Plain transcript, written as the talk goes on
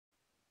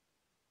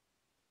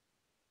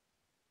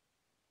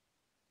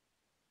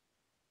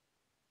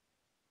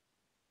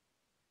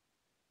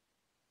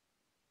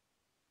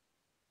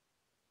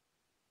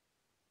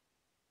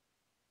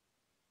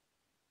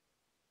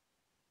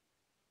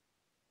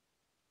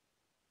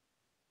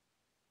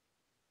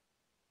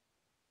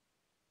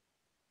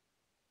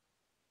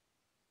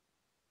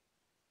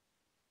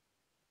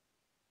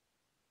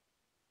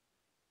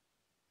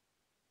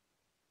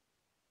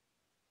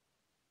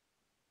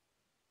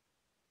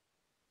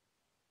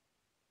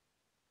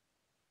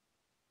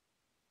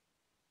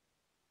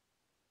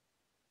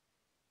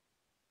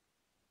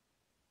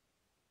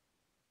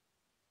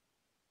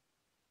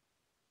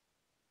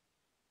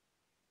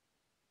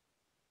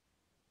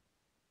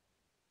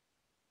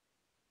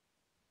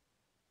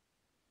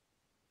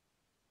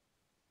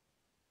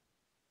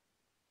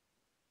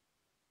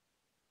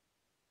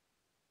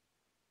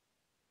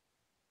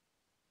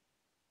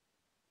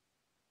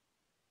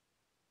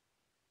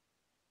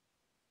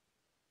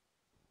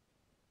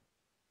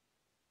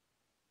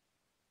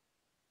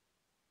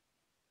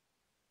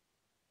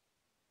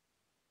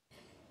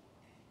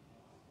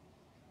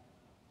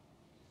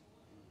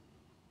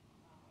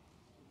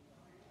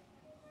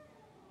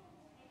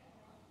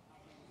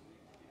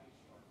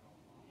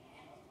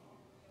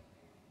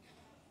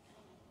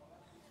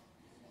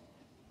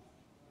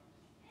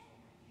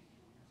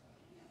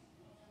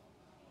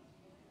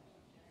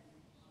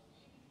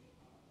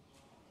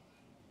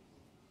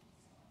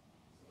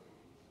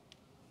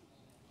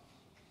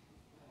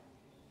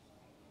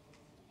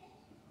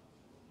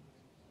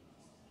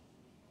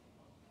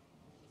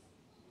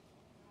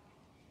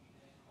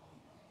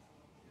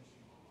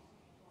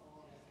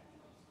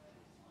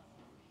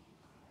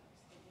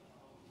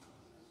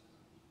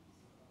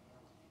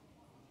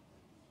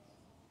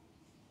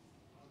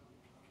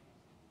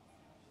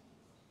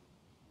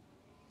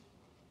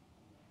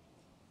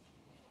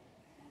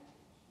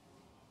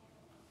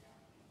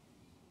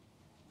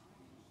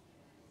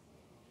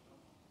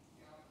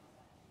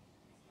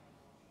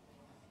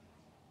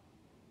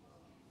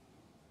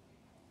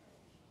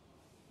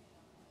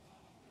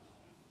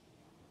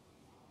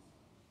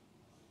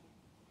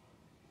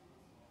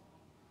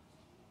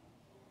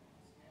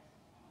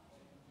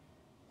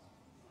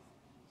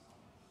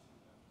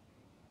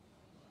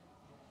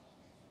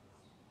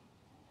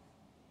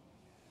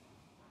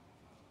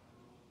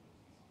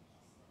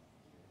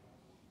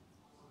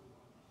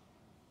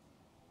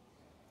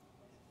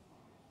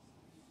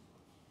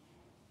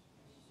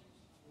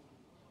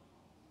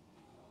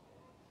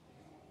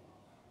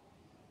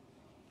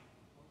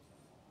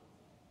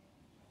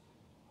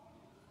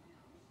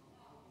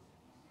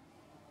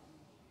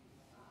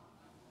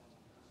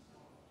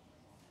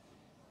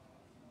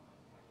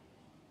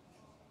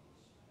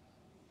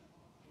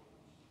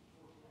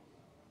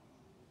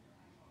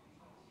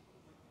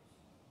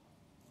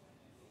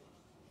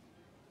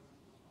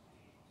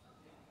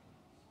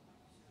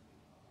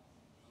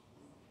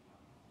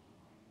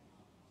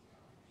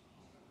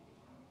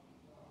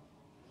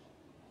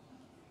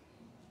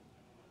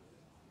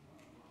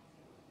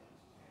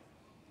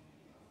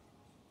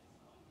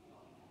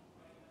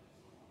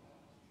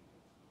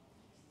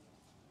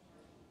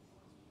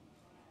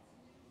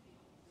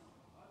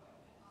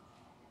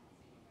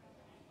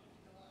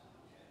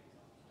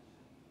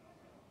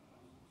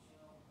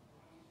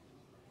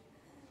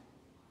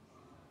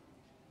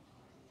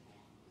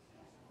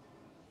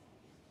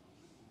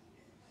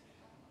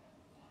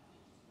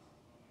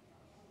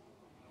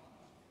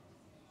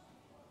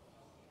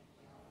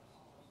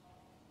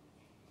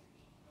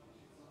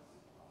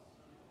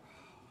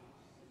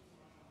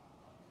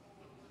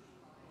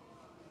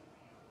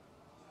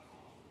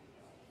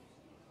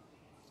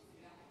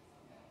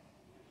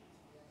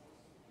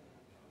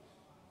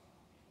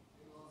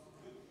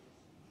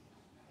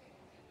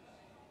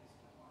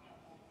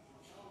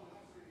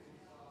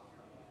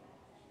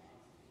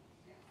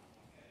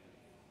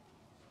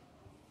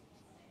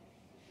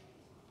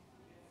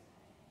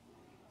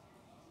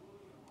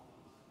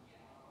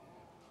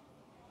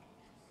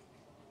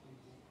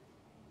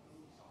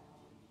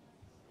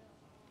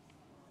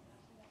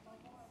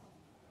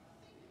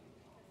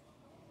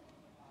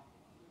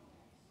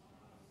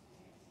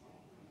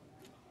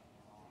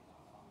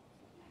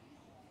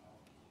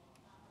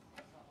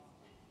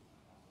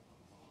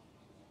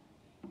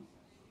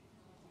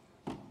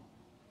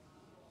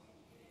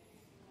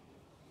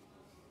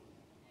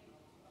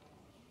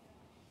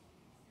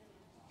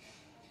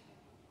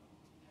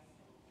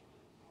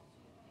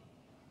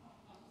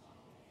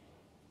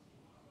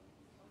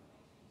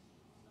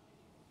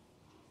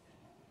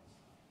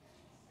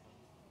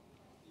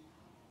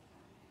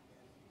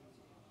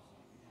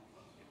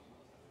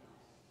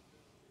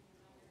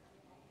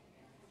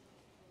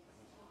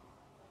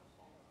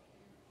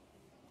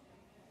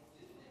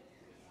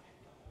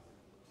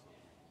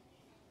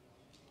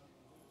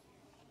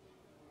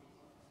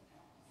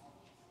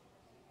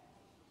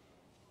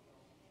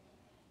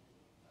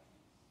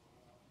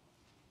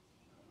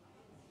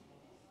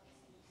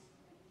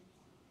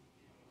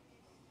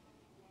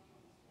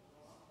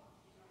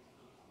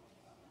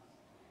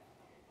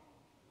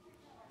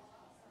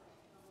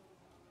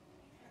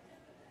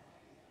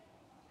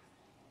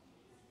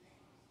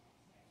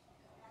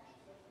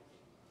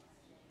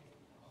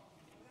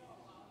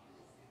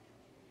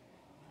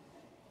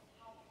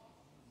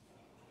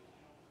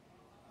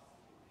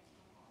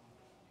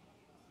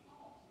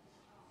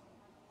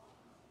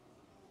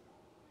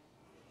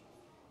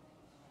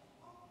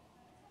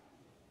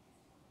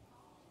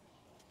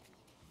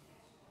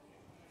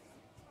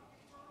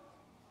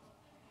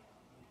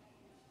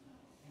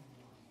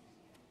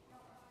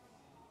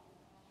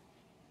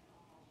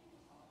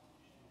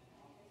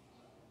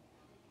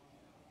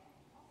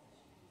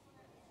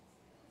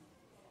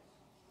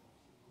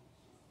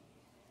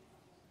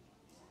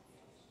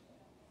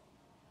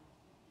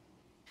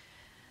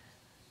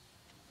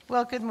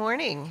Well, good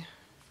morning.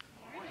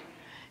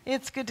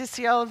 It's good to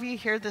see all of you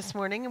here this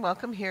morning, and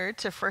welcome here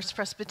to First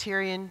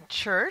Presbyterian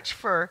Church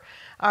for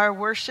our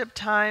worship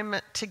time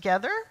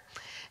together.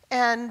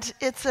 And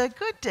it's a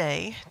good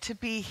day to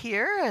be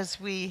here as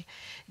we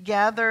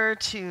gather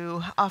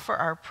to offer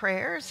our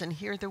prayers and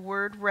hear the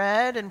word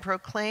read and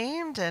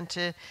proclaimed and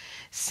to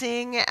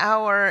sing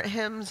our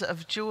hymns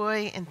of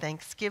joy and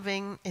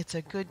thanksgiving. It's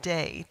a good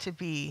day to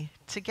be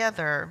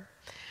together.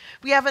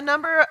 We have a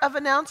number of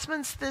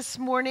announcements this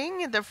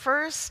morning. The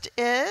first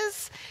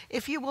is,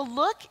 if you will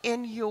look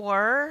in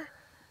your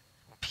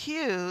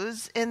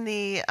pews in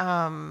the,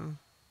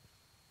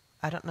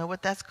 I don't know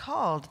what that's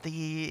called,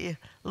 the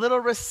little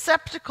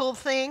receptacle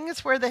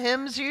things where the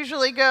hymns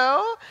usually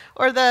go,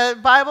 or the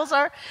Bibles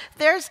are,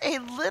 there's a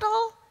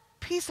little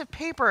piece of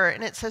paper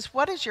and it says,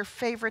 "What is your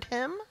favorite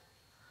hymn?"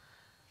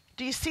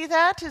 Do you see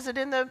that? Is it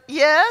in the,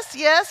 yes.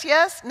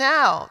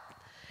 Now,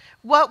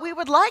 what we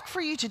would like for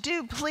you to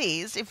do,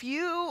 please, if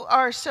you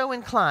are so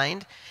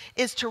inclined,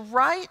 is to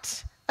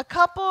write a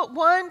couple,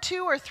 1,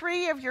 2, or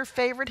 3 of your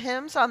favorite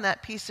hymns on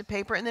that piece of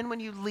paper. And then when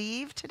you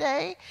leave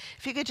today,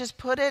 if you could just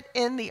put it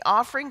in the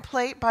offering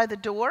plate by the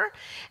door.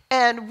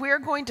 And we're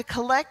going to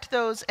collect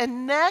those.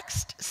 And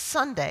next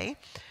Sunday,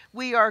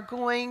 we are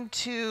going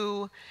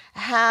to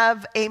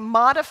have a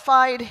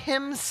modified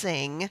hymn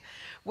sing.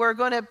 We're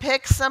going to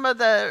pick some of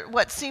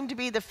what seem to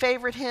be the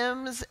favorite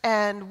hymns,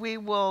 and we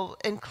will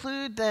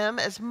include them,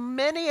 as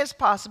many as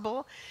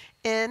possible,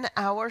 in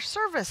our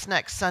service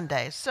next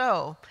Sunday.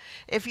 So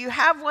if you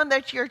have one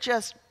that you're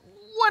just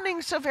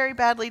wanting so very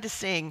badly to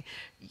sing,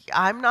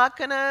 I'm not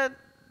going to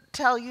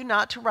tell you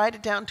not to write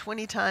it down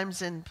 20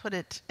 times and put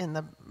it in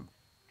the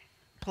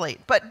plate.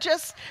 But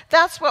just,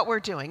 that's what we're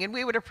doing, and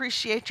we would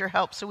appreciate your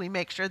help so we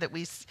make sure that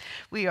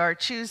we are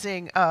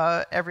choosing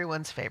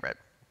everyone's favorite.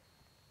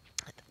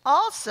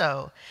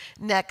 Also,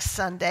 next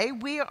Sunday,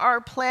 we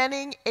are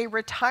planning a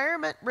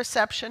retirement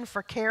reception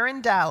for Karen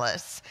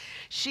Dallas.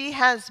 She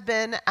has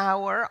been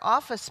our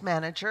office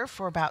manager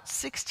for about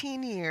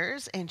 16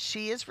 years, and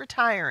she is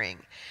retiring.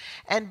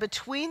 And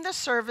between the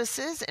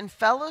services and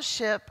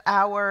fellowship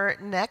hour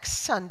next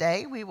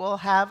Sunday, we will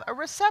have a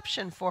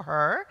reception for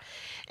her.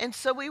 And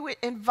so we would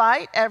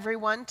invite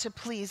everyone to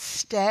please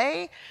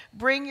stay,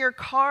 bring your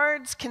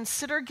cards,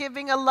 consider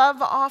giving a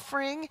love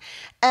offering,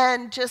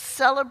 and just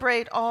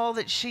celebrate all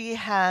that she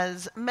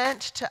has meant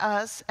to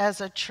us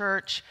as a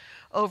church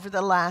over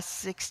the last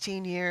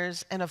 16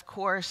 years, and of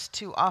course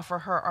to offer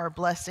her our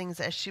blessings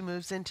as she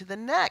moves into the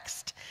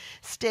next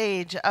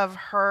stage of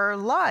her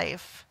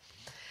life.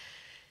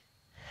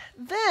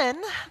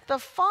 Then the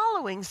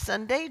following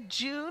Sunday,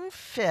 June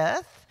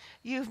 5th,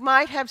 you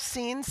might have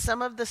seen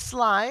some of the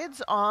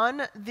slides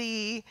on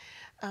the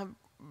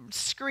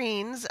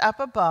screens up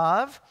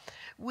above.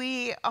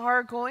 We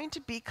are going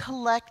to be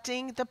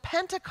collecting the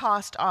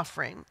Pentecost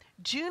offering.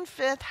 June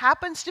 5th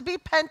happens to be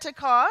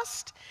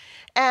Pentecost,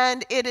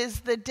 and it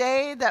is the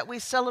day that we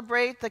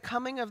celebrate the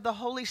coming of the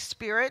Holy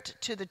Spirit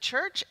to the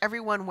church.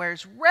 Everyone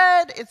wears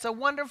red. It's a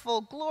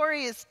wonderful,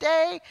 glorious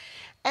day.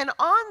 And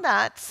on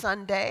that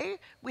Sunday,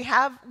 we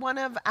have one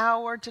of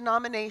our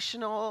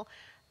denominational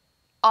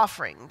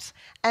offerings,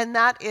 and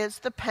that is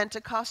the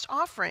Pentecost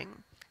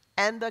offering.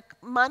 And the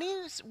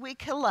monies we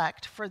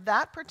collect for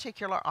that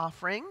particular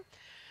offering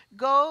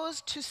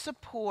goes to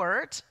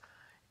support,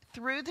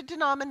 through the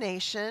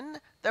denomination,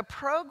 the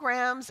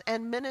programs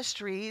and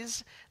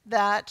ministries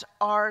that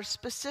are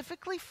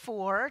specifically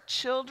for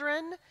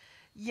children,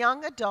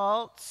 young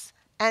adults,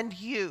 and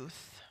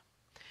youth.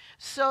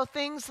 So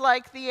things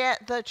like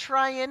the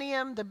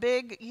triennium, the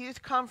big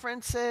youth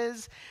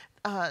conferences,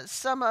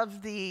 some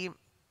of the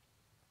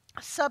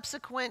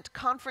subsequent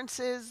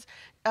conferences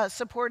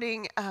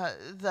supporting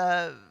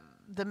the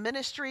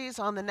ministries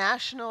on the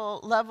national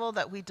level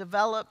that we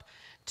develop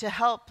to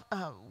help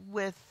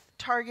with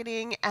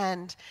targeting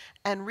and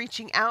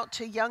reaching out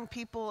to young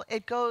people.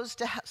 It goes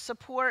to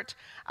support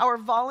our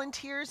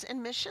Volunteers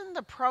in Mission,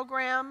 the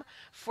program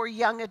for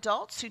young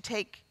adults who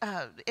take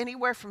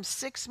anywhere from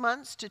 6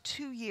 months to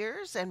 2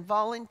 years and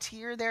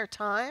volunteer their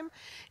time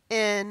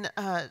in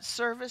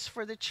service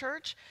for the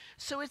church.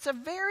 So it's a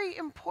very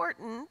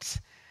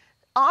important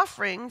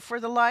offering for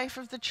the life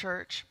of the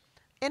church.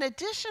 In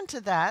addition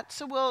to that,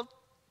 so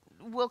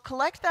we'll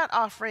collect that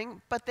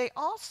offering, but they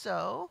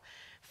also,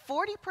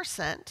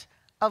 40%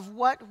 of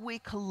what we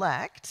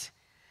collect,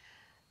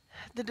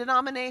 the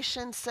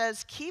denomination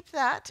says keep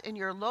that in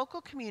your local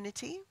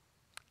community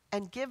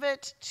and give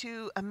it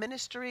to a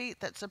ministry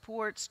that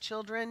supports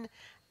children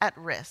at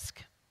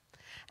risk.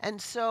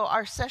 And so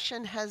our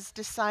session has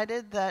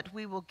decided that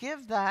we will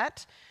give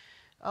that,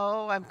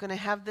 I'm going to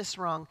have this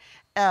wrong.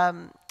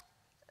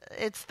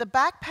 It's the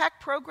backpack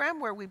program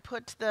where we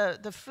put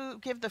the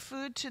food, give the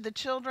food to the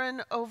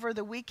children over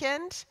the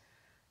weekend.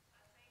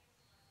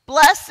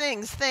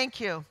 Blessings, thank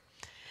you.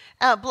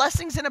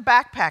 Blessings in a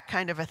backpack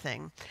kind of a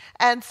thing.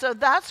 And so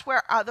that's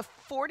where the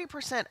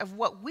 40% of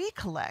what we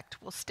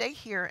collect will stay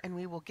here and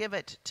we will give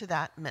it to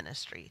that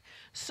ministry.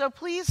 So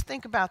please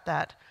think about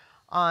that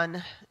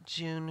on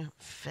June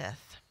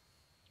 5th.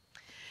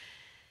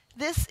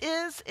 This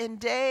is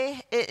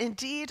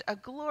indeed a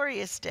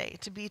glorious day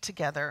to be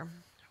together.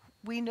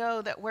 We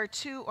know that where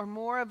two or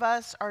more of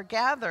us are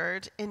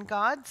gathered in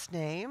God's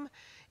name,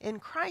 in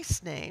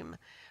Christ's name,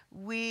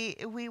 we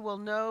will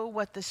know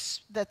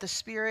that the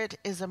Spirit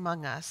is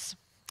among us.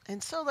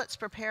 And so let's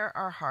prepare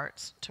our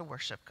hearts to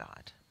worship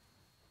God.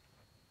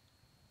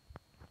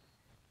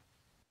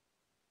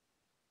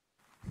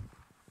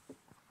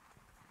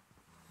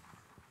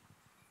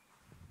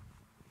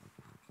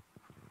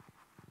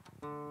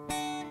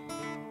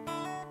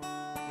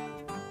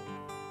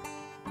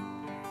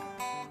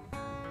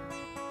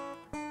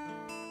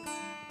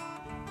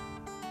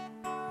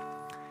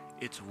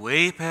 It's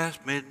way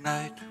past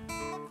midnight,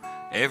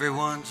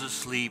 everyone's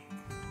asleep.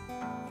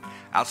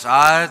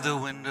 Outside the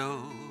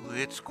window,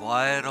 it's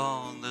quiet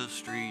on the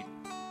street.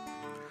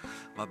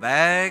 My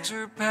bags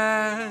are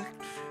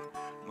packed,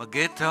 my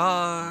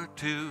guitar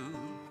too.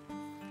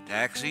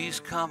 Taxi's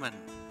coming,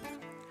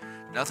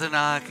 nothing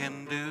I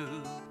can do.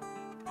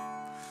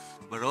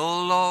 But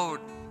oh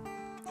Lord,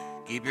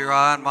 keep your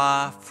eye on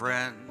my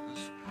friends.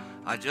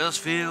 I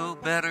just feel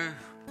better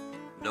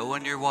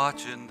knowing you're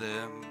watching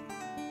them.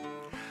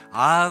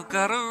 I've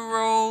got a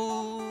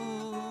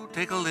roll,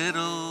 take a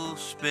little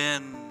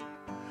spin,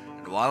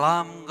 and while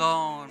I'm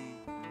gone,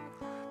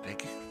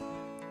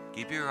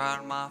 keep your eye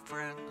on my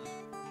friends.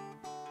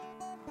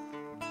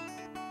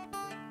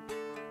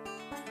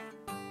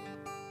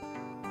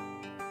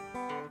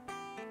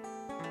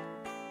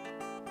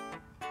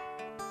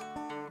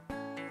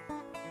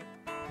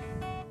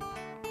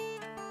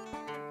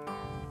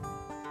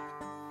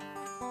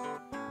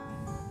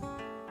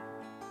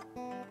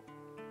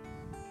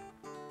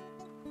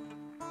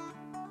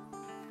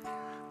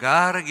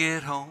 Gotta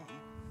get home,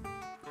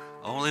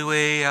 only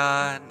way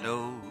I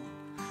know.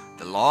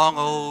 The long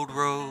old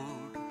road,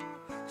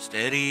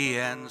 steady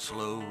and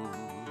slow.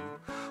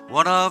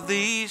 One of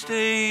these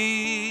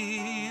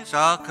days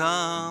I'll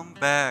come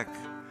back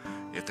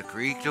if the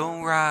creek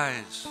don't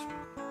rise,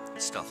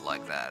 stuff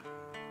like that.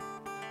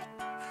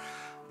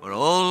 But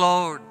oh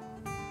Lord,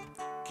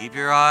 keep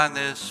your eye on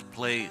this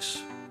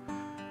place.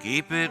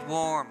 Keep it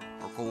warm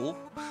or cool,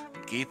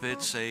 and keep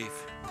it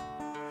safe.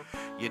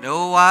 You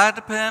know I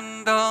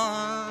depend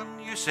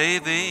on your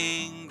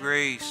saving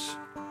grace.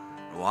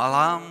 While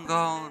I'm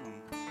gone,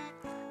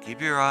 keep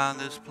your eye on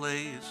this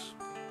place.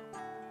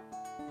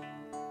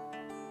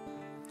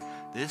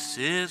 This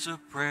is a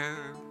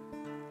prayer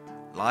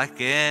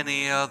like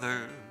any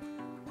other.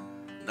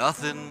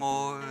 Nothing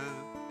more,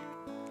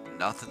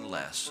 nothing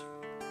less.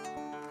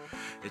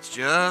 It's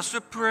just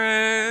a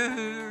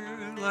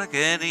prayer like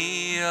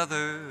any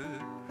other.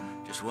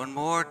 Just one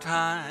more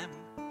time,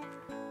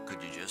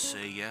 could you just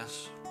say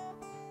yes?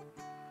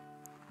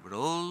 But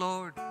oh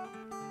Lord,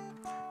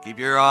 keep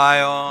your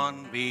eye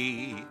on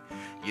me.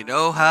 You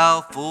know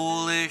how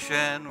foolish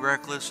and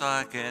reckless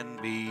I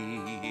can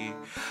be.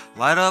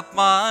 Light up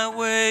my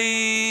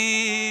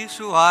way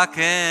so I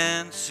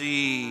can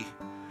see.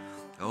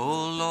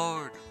 Oh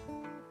Lord,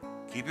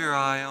 keep your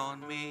eye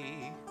on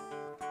me.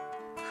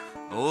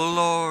 Oh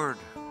Lord,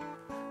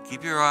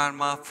 keep your eye on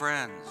my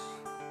friends.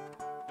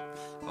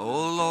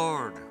 Oh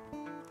Lord,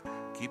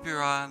 keep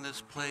your eye on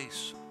this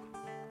place.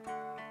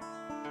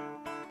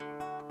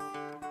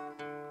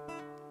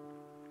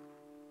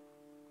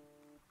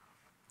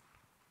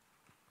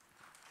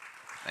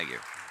 Thank you.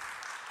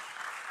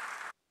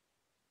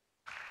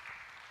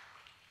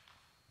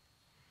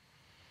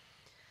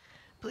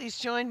 Please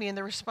join me in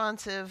the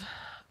responsive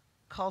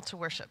call to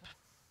worship.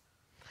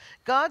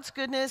 God's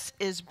goodness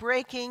is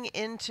breaking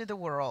into the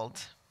world.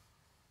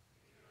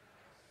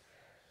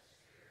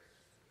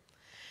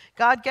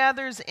 God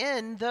gathers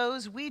in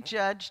those we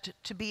judged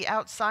to be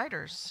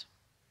outsiders.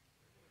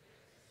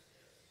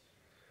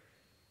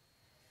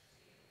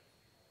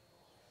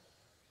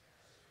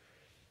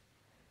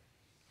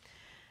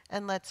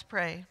 And let's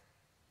pray.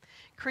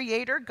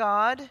 Creator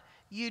God,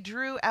 you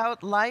drew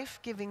out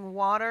life-giving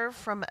water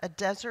from a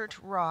desert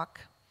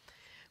rock.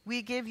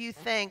 We give you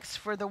thanks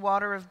for the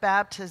water of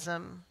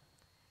baptism.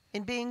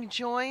 In being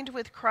joined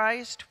with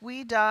Christ,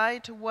 we die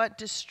to what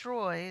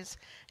destroys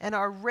and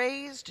are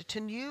raised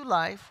to new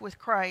life with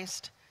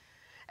Christ.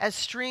 As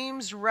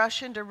streams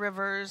rush into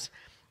rivers,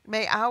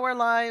 may our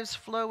lives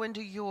flow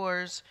into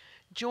yours,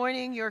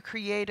 joining your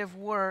creative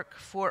work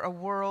for a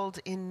world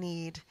in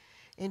need.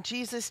 In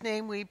Jesus'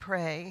 name we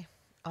pray.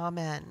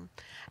 Amen.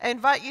 I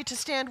invite you to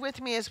stand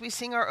with me as we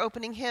sing our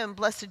opening hymn,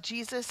 Blessed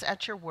Jesus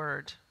at Your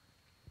Word.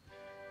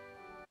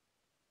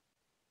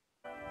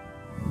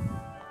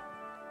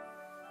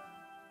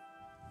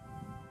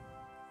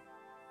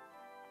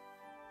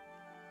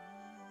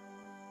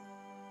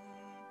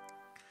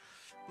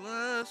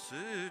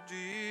 Blessed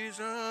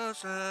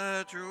Jesus,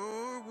 at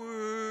your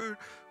word,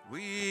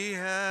 we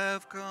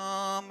have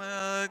come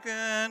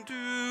again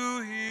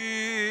to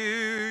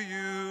hear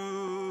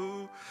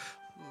you.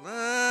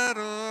 Let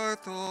our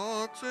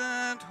thoughts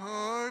and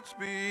hearts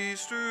be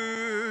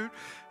stirred,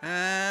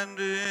 and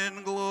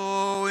in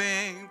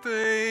glowing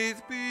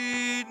faith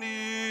be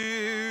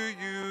near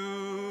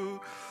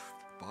you.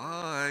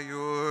 By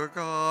your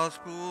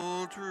gospel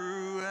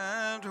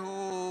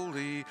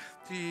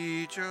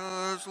Teach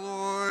us,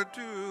 Lord,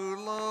 to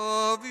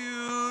love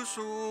you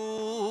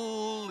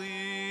solely.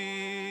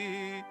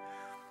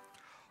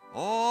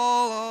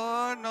 All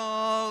our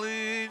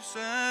knowledge,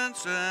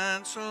 sense,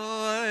 and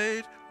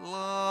sight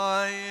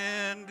lie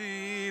in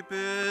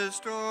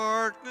deepest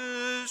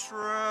darkness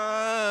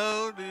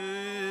shrouded,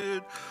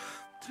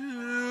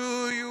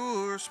 till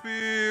your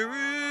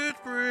Spirit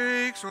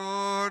breaks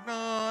our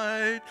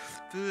night,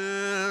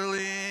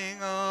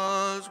 filling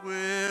us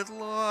with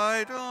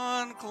light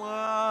unclouded.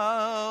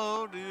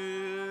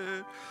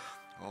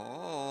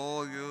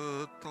 All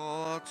your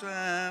thoughts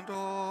and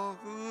all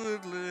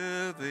good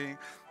living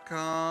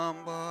come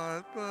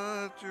but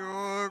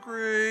your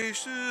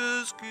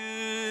gracious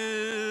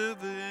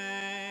giving.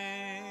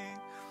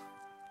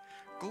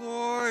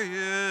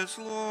 Glorious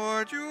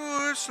Lord,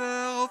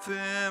 yourself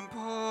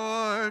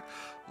impart,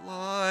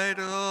 light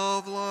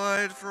of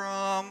light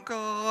from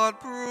God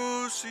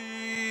proceeding.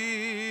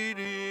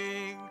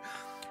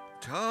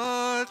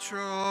 Touch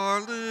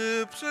our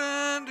lips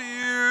and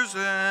ears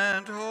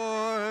and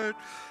heart,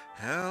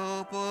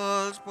 help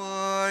us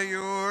by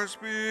your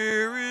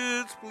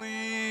Spirit's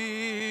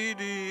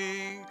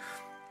pleading.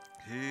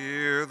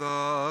 Hear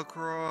the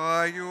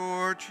cry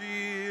your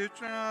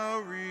church now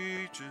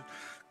reaches,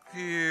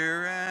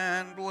 hear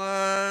and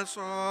bless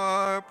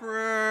our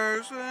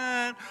prayers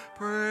and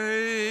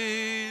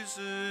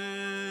praises.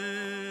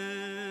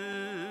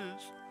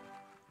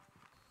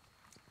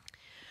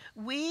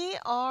 We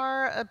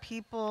are a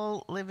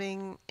people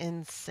living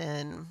in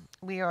sin.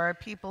 We are a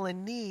people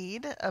in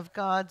need of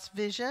God's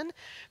vision,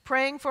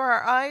 praying for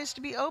our eyes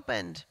to be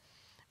opened.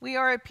 We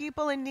are a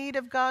people in need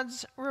of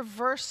God's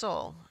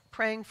reversal,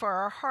 praying for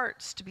our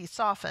hearts to be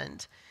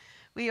softened.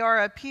 We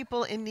are a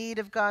people in need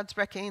of God's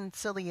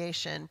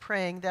reconciliation,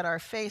 praying that our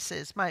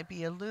faces might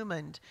be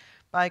illumined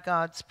by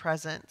God's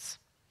presence.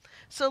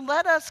 So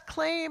let us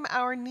claim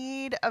our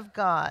need of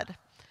God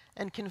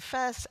and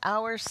confess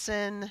our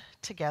sin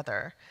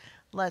together.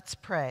 Let's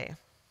pray.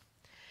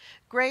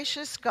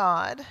 Gracious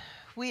God,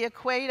 we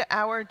equate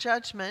our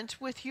judgment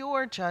with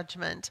your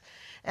judgment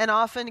and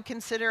often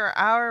consider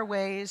our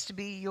ways to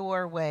be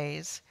your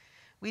ways.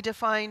 We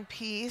define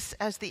peace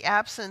as the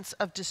absence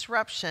of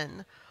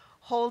disruption,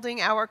 holding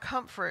our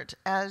comfort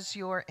as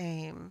your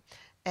aim,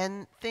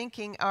 and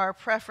thinking our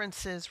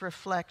preferences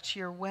reflect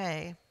your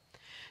way.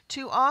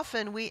 Too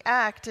often we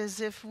act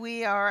as if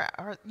we are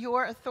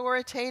your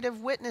authoritative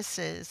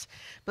witnesses,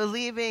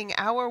 believing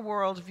our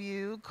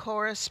worldview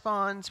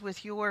corresponds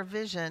with your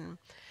vision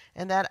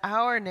and that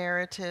our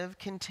narrative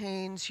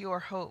contains your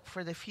hope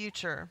for the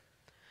future.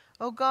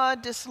 O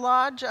God,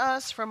 dislodge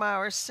us from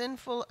our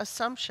sinful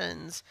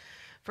assumptions,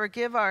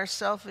 forgive our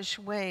selfish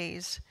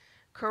ways,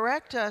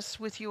 correct us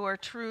with your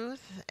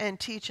truth, and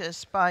teach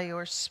us by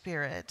your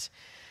Spirit.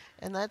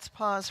 And let's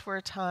pause for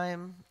a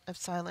time of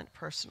silent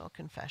personal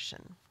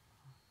confession.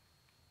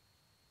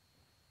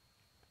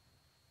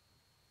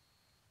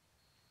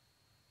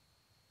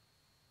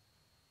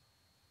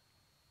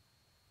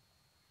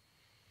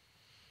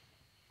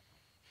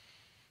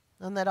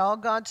 And let all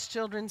God's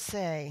children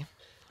say,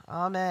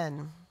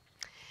 Amen.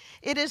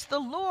 It is the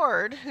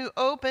Lord who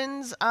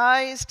opens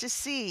eyes to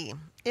see.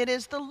 It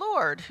is the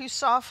Lord who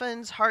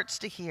softens hearts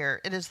to hear.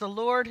 It is the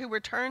Lord who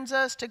returns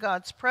us to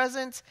God's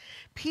presence.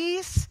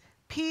 Peace,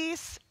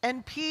 peace,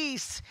 and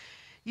peace.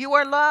 You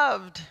are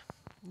loved.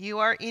 You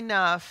are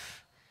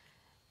enough.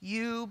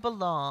 You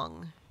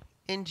belong.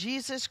 In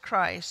Jesus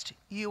Christ,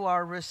 you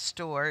are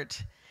restored.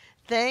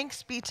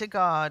 Thanks be to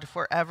God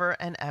forever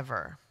and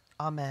ever.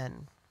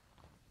 Amen.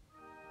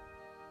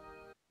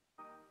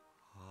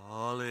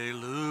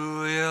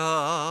 Hallelujah,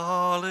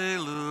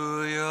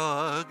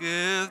 hallelujah,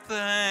 give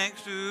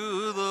thanks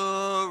to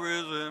the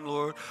risen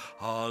Lord.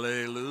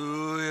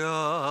 Hallelujah,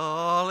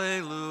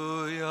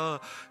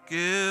 hallelujah,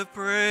 give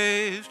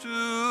praise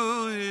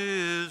to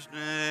his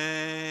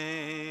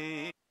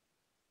name.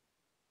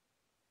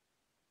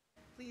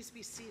 Please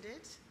be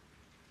seated.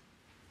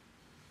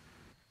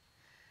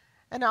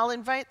 And I'll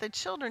invite the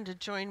children to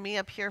join me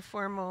up here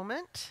for a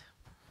moment.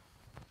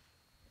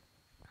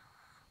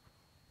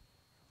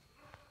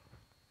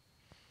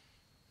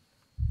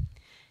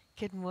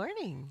 Good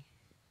morning.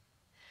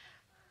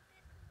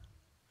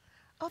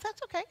 Oh,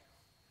 that's okay.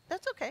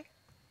 That's okay.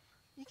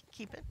 You can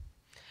keep it.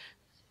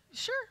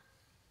 Sure.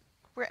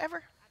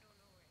 Wherever.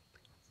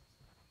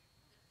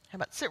 How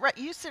about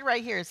you sit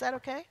right here. Is that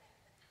okay?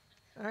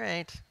 All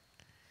right.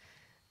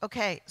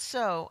 Okay,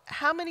 so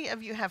how many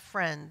of you have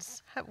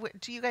friends?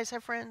 Do you guys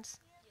have friends?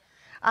 Yeah.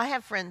 I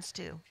have friends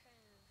too.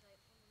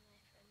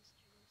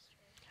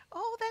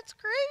 Oh, that's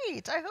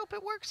great. I hope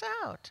it works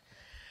out.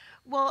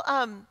 Well,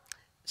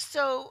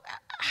 so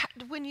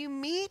when you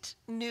meet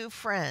new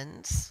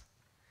friends,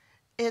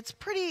 it's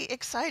pretty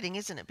exciting,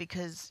 isn't it?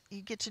 Because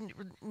you get to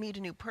meet a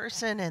new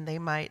person and they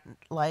might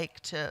like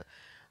to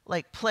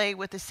play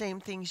with the same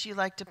things you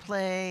like to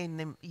play, and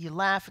then you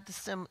laugh at the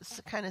same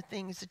kind of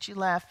things that you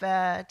laugh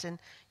at, and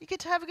you get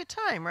to have a good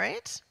time,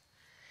 right?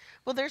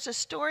 Well, there's a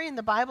story in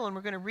the Bible, and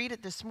we're going to read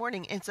it this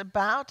morning. It's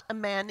about a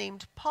man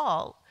named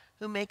Paul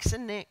who makes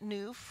a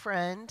new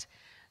friend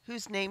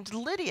who's named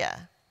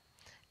Lydia.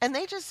 And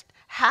they just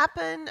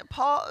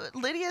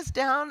Lydia's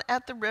down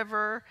at the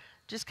river,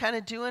 just kind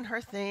of doing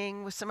her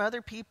thing with some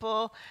other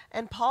people.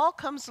 And Paul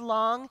comes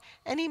along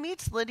and he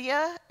meets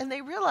Lydia, and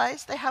they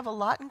realize they have a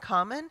lot in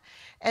common.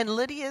 And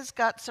Lydia's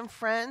got some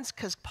friends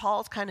because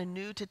Paul's kind of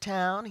new to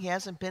town. He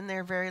hasn't been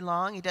there very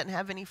long. He doesn't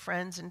have any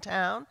friends in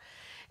town.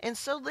 And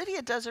so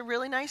Lydia does a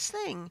really nice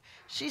thing.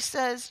 She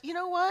says, you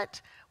know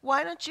what?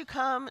 Why don't you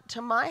come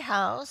to my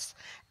house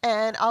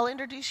and I'll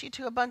introduce you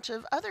to a bunch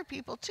of other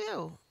people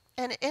too.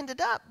 And it ended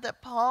up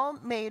that Paul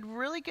made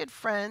really good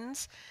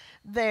friends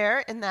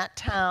there in that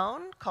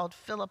town called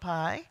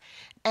Philippi.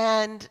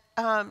 And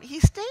he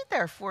stayed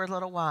there for a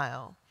little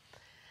while.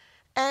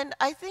 And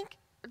I think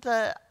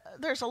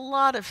there's a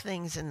lot of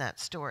things in that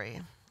story.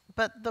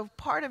 But the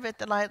part of it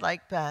that I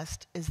like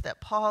best is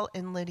that Paul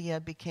and Lydia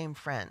became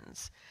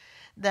friends.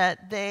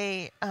 That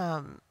they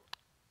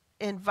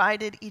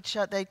invited each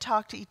other, they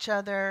talked to each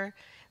other.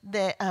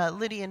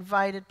 Lydia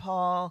invited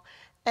Paul.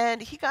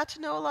 And he got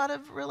to know a lot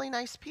of really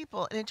nice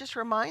people. And it just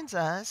reminds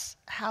us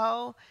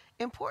how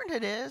important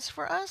it is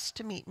for us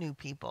to meet new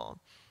people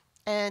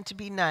and to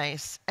be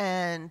nice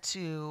and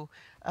to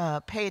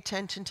pay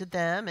attention to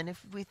them. And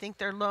if we think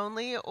they're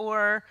lonely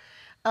or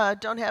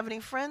don't have any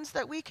friends,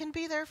 that we can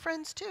be their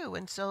friends too.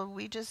 And so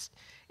we just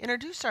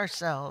introduce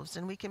ourselves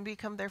and we can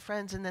become their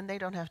friends, and then they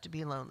don't have to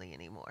be lonely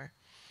anymore.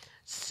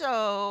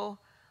 So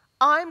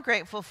I'm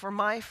grateful for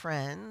my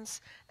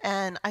friends,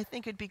 and I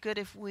think it'd be good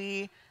if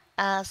we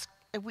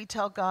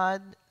tell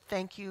God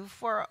thank you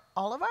for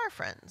all of our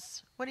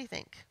friends. What do you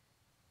think?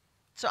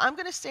 So I'm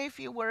going to say a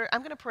few words.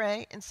 I'm going to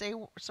pray and say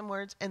some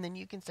words, and then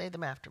you can say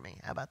them after me.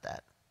 How about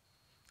that?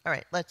 All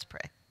right, let's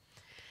pray.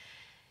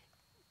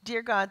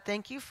 Dear God,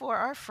 thank you for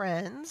our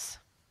friends.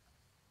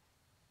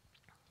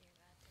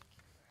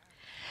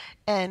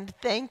 And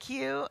thank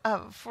you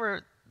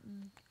for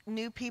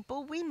new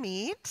people we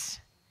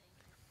meet.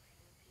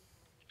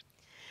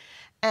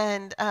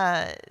 And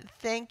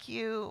thank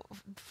you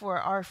for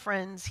our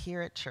friends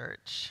here at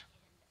church.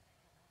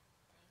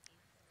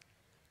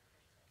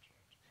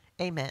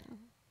 Amen.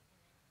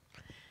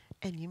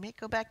 And you may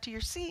go back to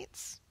your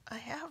seats.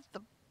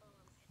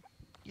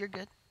 You're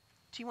good.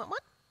 Do you want one?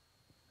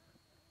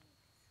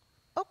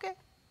 Okay.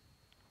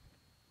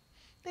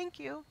 Thank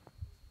you.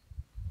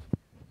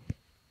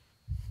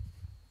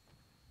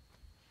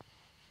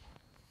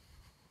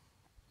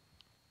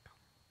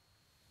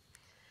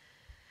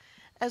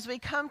 As we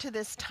come to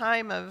this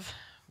time of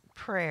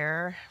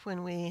prayer,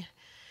 when we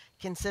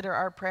consider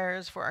our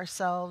prayers for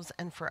ourselves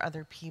and for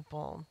other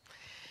people,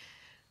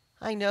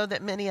 I know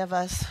that many of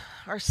us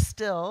are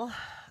still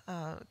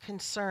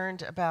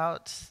concerned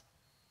about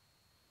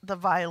the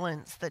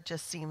violence that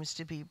just seems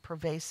to be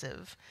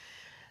pervasive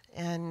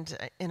and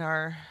in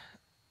our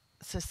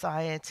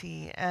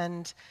society.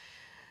 And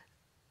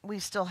we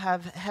still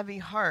have heavy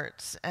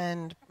hearts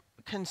and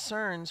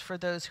concerns for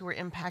those who were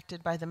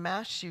impacted by the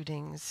mass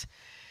shootings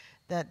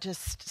that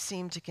just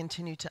seem to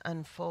continue to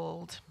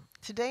unfold.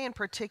 Today in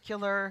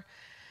particular,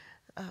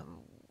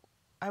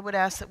 I would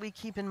ask that we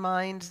keep in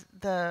mind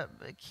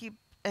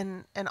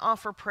and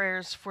offer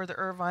prayers for the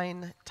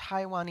Irvine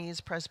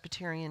Taiwanese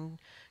Presbyterian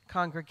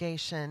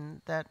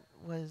congregation that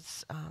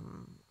was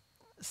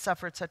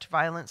suffered such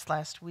violence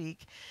last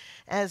week,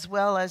 as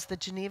well as the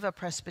Geneva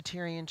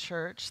Presbyterian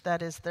Church,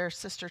 that is their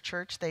sister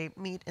church. They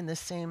meet in the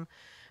same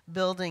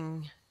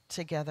building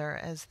together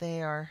as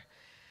they are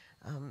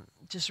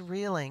just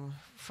reeling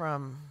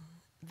from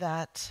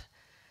that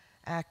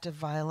act of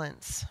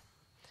violence.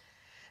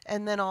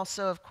 And then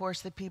also, of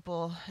course, the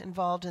people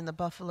involved in the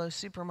Buffalo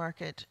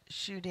supermarket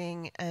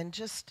shooting, and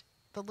just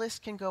the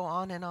list can go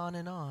on and on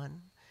and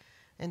on.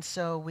 And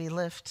so we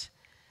lift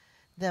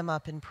them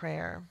up in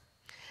prayer.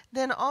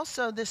 Then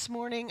also this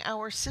morning,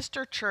 our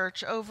sister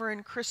church over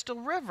in Crystal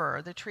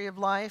River, the Tree of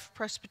Life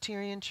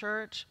Presbyterian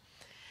Church,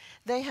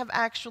 they have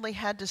actually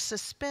had to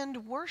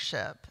suspend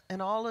worship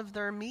and all of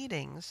their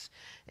meetings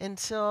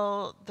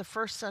until the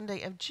first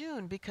Sunday of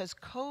June because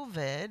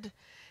COVID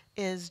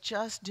is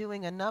just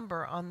doing a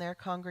number on their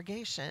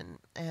congregation.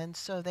 And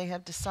so they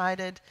have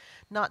decided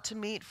not to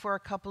meet for a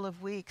couple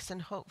of weeks,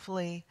 and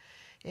hopefully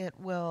it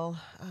will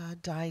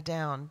die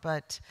down.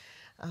 But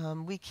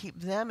we keep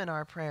them in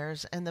our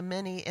prayers and the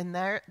many in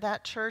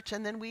that church.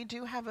 And then we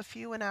do have a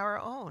few in our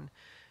own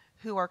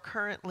who are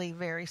currently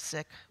very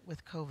sick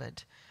with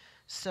COVID.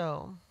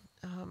 So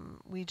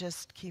we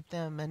just keep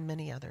them and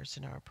many others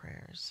in our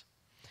prayers.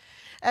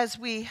 As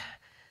we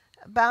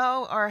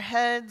bow our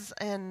heads,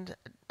 and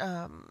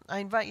I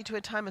invite you to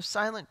a time of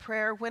silent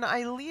prayer. When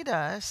I lead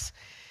us,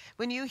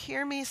 when you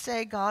hear me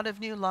say, God of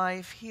new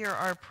life,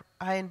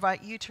 I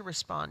invite you to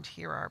respond,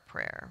 hear our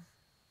prayer.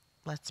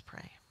 Let's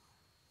pray.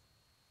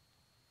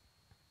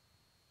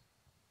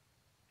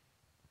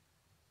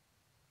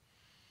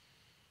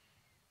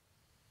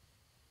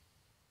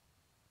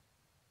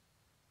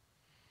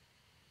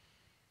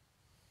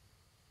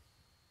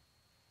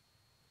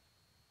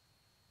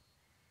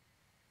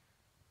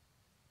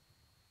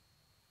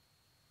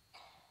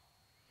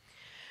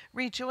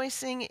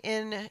 Rejoicing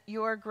in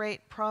your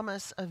great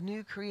promise of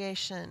new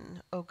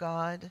creation, O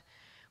God,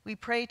 we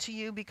pray to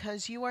you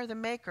because you are the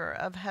maker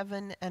of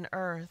heaven and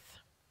earth.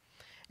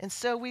 And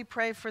so we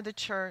pray for the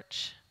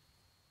church.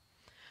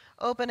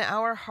 Open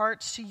our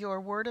hearts to your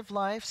word of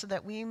life so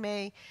that we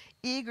may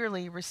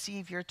eagerly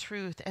receive your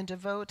truth and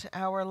devote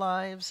our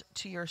lives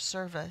to your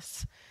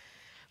service.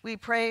 We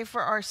pray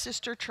for our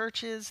sister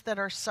churches that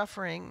are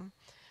suffering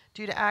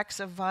due to acts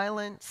of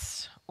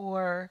violence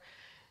or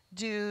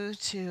due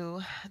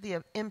to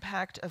the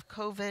impact of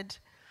COVID.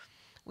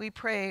 We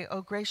pray,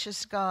 O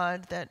gracious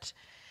God, that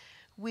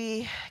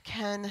we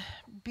can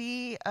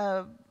be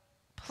a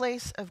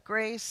place of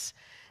grace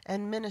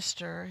and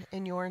minister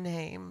in your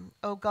name.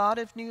 O God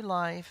of new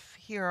life,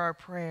 hear our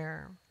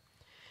prayer.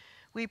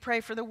 We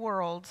pray for the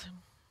world.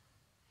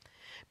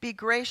 Be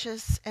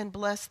gracious and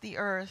bless the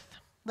earth.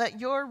 Let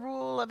your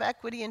rule of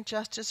equity and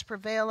justice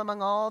prevail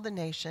among all the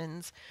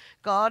nations.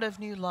 God of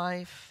new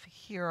life,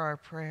 hear our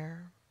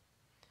prayer.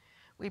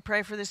 We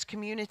pray for this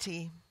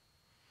community.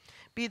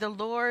 Be the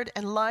Lord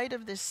and light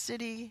of this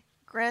city.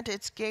 Grant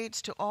its gates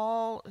to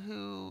all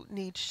who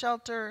need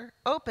shelter.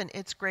 Open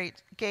its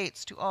great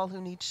gates to all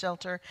who need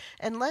shelter.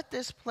 And let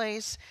this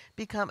place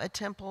become a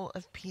temple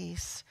of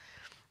peace.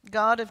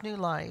 God of new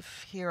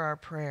life, hear our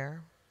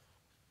prayer.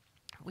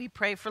 We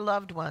pray for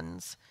loved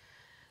ones.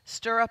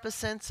 Stir up a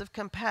sense of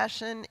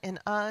compassion in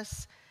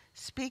us.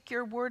 Speak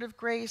your word of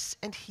grace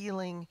and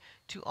healing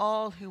to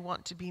all who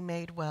want to be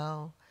made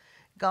well.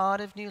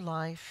 God of new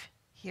life,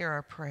 hear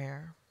our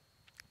prayer.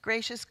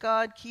 Gracious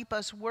God, keep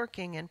us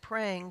working and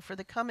praying for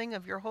the coming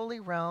of your holy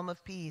realm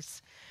of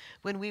peace,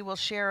 when we will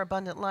share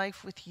abundant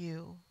life with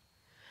you.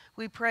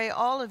 We pray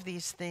all of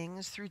these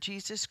things through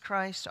Jesus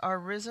Christ, our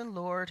risen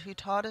Lord, who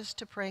taught us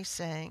to pray,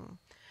 saying,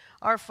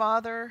 Our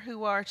Father,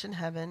 who art in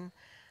heaven,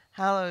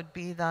 hallowed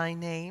be thy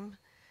name.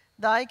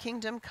 Thy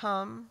kingdom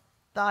come,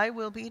 thy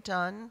will be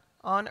done,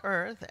 on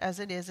earth as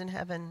it is in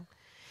heaven.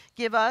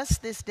 Give us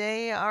this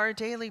day our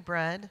daily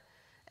bread,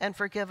 and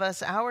forgive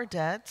us our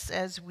debts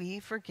as we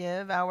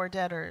forgive our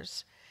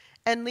debtors.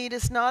 And lead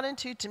us not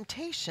into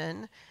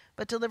temptation,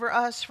 but deliver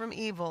us from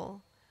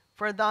evil.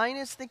 For thine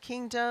is the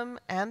kingdom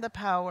and the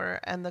power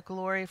and the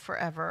glory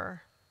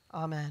forever.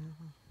 Amen.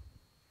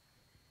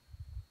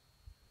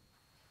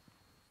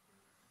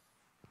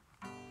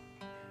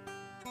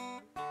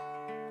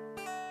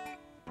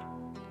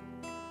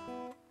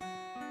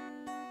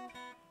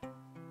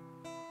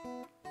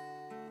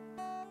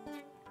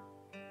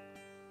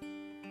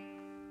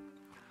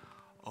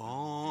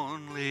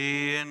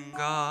 Only in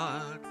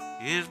God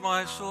is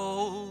my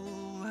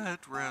soul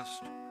at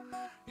rest.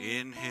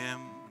 In him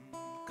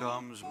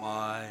comes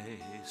my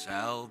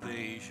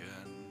salvation.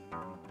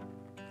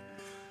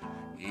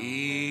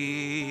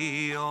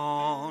 He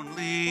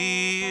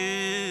only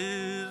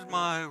is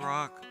my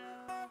rock,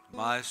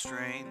 my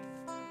strength,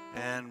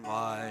 and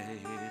my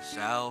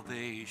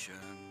salvation.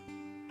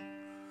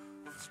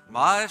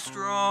 My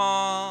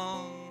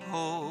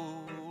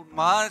stronghold,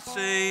 my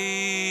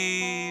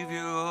Savior,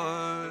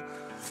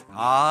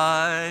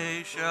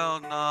 I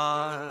shall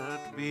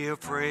not be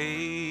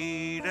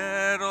afraid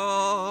at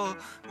all.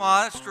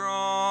 My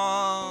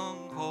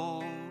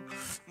stronghold,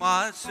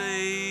 my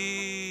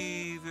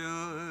Savior,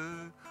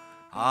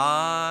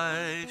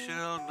 I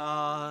shall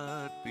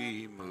not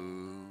be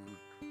moved.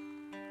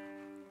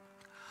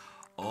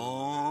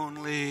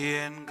 Only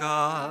in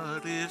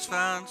God is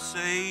found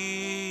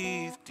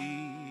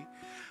safety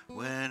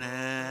when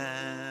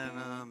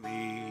enemy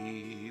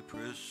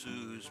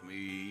pursues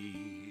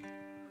me.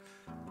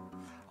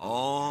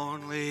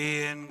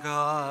 Only in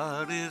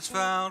God is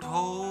found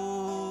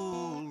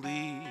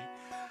holy.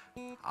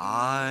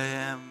 I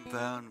am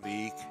found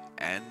meek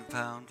and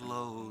found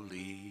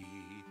lowly.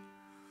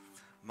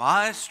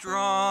 My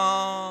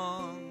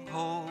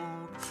stronghold,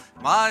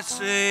 my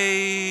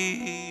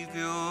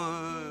Savior,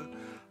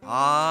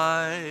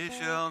 I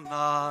shall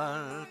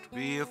not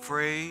be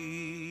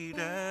afraid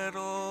at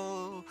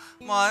all.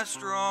 My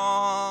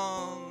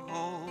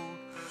stronghold,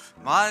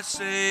 my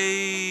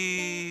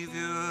Savior,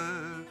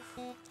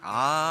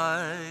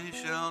 I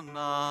shall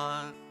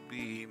not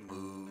be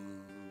moved.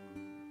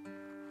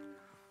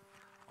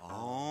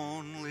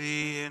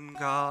 Only in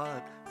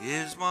God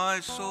is my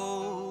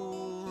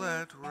soul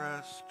at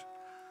rest.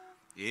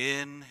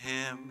 In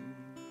him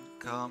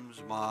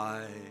comes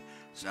my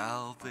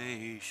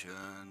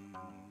salvation.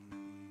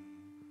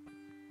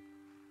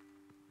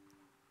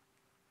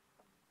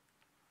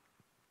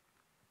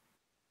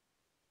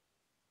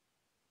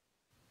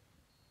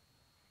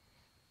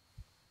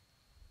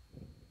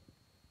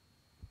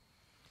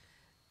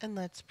 And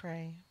let's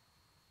pray.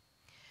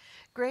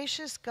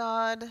 Gracious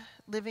God,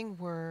 living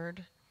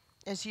Word,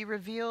 as you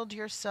revealed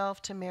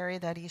yourself to Mary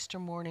that Easter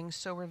morning,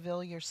 so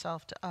reveal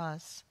yourself to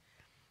us.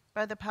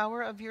 By the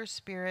power of your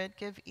Spirit,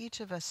 give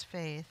each of us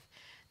faith,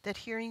 that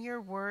hearing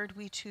your word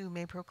we too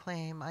may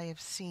proclaim, I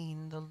have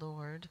seen the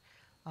Lord.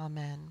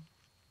 Amen.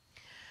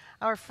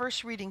 Our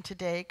first reading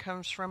today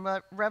comes from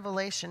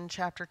Revelation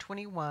chapter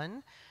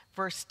 21,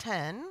 verse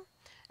 10,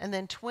 and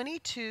then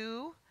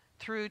 22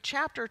 through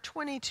chapter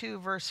 22,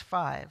 verse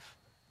 5.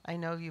 I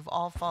know you've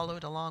all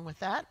followed along with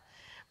that,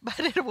 but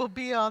it will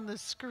be on the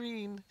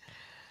screen.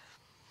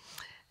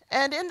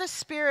 And in the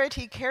Spirit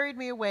he carried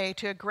me away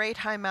to a great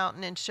high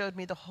mountain and showed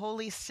me the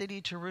holy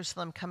city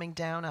Jerusalem coming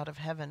down out of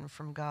heaven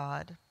from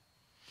God.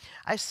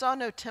 I saw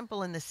no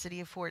temple in the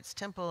city, for its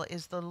temple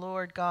is the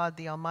Lord God,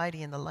 the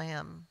Almighty, and the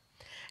Lamb.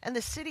 And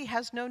the city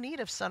has no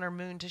need of sun or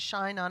moon to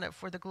shine on it,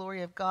 for the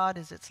glory of God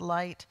is its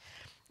light,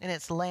 and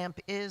its lamp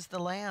is the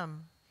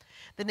Lamb.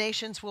 The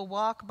nations will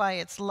walk by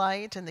its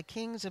light, and the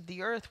kings of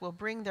the earth will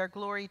bring their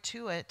glory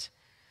to it.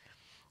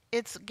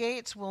 Its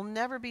gates will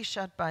never be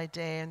shut by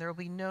day, and there will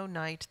be no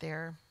night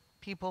there.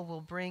 People will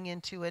bring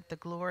into it the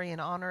glory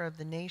and honor of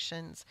the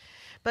nations.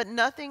 But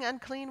nothing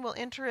unclean will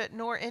enter it,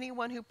 nor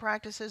anyone who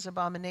practices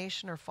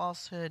abomination or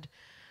falsehood,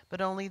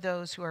 but only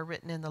those who are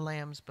written in the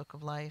Lamb's book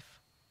of life.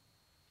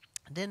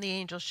 Then the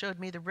angel showed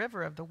me the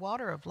river of the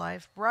water of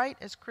life, bright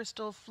as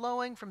crystal,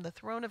 flowing from the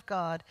throne of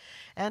God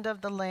and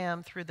of the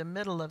Lamb through the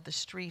middle of the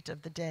street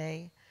of the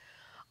day.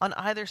 On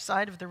either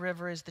side of the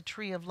river is the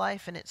tree of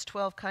life and its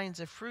 12 kinds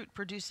of fruit,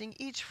 producing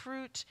its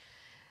fruit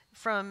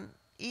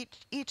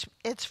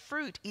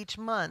each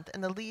month,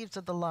 and the leaves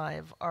of the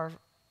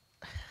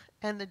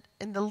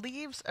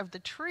leaves of the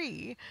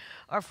tree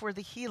are for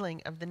the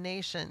healing of the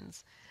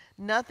nations.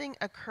 Nothing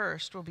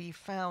accursed will be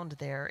found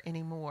there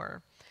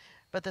anymore.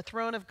 But the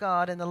throne of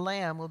God and the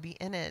Lamb will be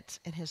in it,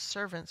 and his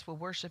servants will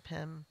worship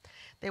him.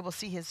 They will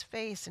see his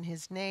face, and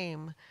his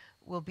name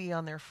will be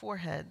on their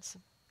foreheads.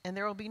 And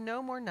there will be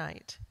no more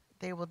night.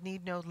 They will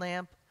need no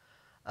lamp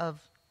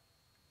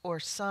or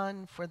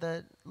sun, for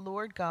the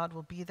Lord God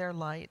will be their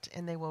light,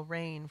 and they will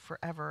reign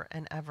forever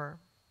and ever.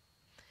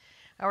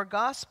 Our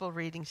gospel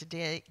reading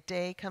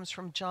today comes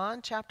from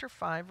John chapter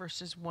 5,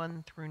 verses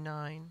 1 through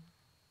 9.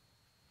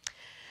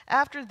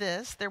 After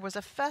this, there was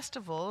a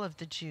festival of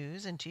the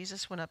Jews, and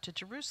Jesus went up to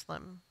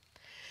Jerusalem.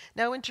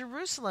 Now in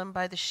Jerusalem,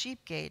 by the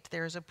sheep gate,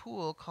 there is a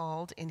pool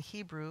called in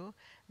Hebrew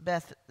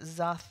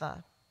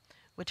Beth-Zatha,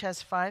 which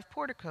has 5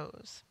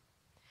 porticos.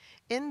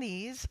 In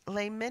these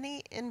lay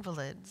many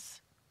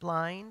invalids,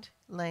 blind,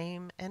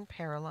 lame, and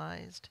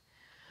paralyzed.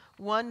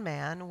 One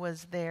man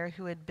was there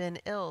who had been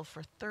ill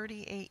for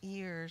 38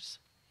 years.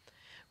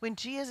 When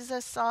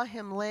Jesus saw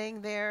him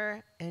laying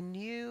there and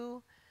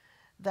knew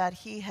that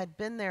he had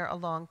been there a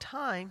long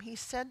time, he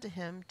said to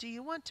him, "Do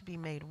you want to be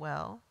made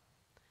well?"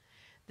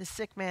 The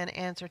sick man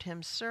answered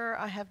him, "Sir,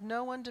 I have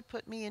no one to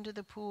put me into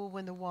the pool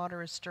when the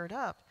water is stirred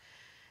up,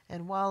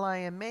 and while I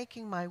am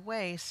making my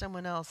way,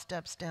 someone else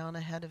steps down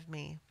ahead of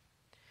me."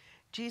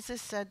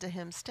 Jesus said to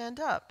him, "Stand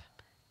up,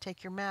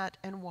 take your mat,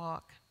 and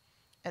walk."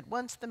 At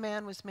once the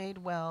man was made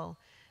well,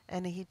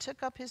 and he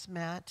took up his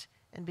mat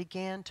and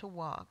began to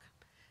walk.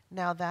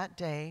 Now that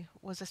day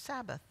was a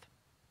Sabbath.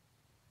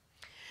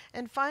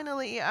 And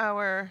finally,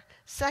 our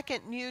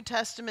second New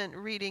Testament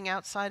reading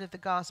outside of the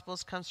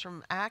Gospels comes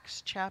from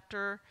Acts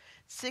chapter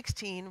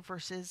 16,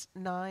 verses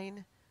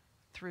 9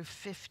 through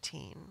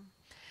 15.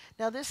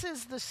 Now, this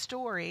is the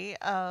story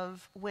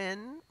of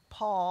when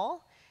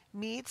Paul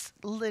meets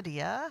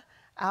Lydia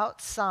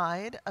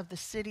outside of the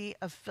city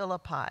of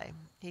Philippi.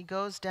 He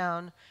goes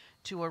down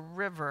to a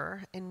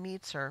river and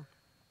meets her.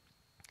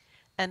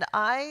 And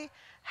I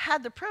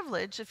had the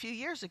privilege a few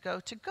years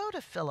ago to go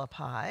to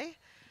Philippi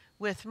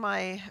with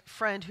my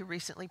friend who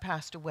recently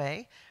passed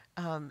away,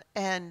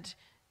 and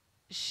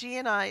she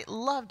and I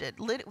loved it.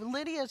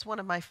 Lydia is one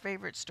of my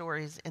favorite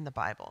stories in the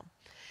Bible.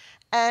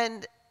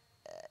 And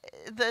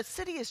the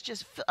city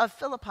of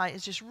Philippi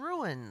is just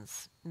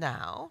ruins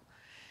now.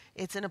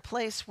 It's in a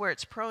place where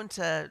it's prone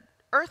to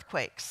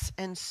earthquakes,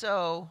 and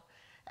so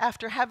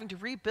after having to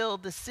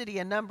rebuild the city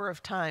a number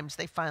of times,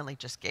 they finally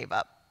just gave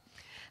up.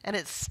 And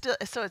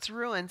it's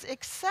ruins,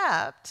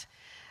 except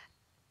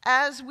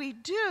as we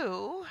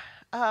do,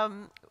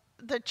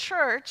 the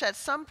church at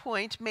some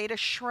point made a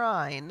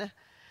shrine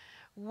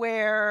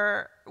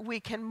where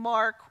we can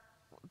mark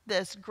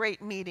this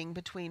great meeting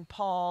between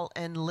Paul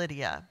and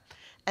Lydia.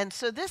 And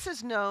so this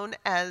is known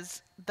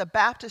as the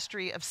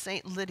Baptistry of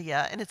St.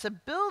 Lydia, and it's a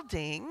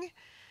building,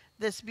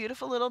 this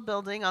beautiful little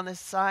building on the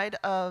side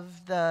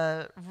of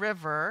the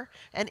river,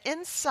 and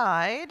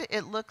inside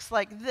it looks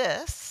like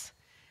this,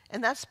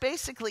 and that's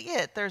basically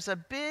it. There's a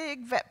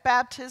big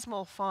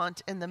baptismal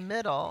font in the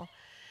middle,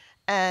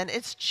 and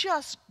it's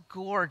just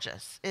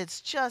gorgeous.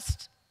 It's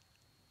just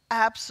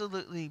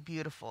absolutely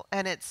beautiful.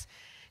 And it's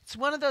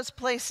one of those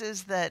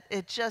places that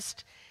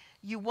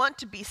you want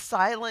to be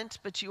silent,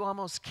 but you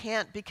almost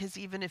can't, because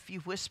even if you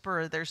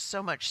whisper, there's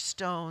so much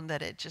stone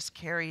that it just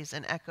carries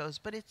and echoes.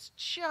 But it's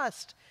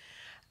just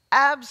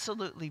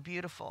absolutely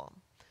beautiful.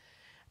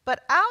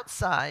 But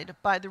outside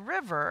by the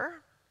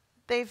river,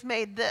 they've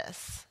made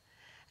this.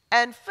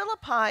 And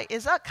Philippi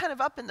is kind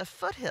of up in the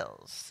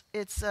foothills.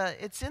 It's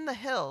in the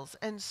hills.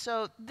 And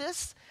so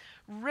this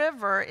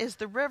river is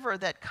the river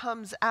that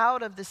comes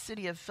out of the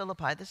city of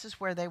Philippi. This is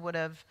where they would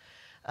have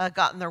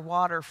gotten their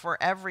water for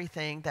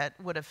everything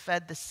that would have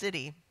fed the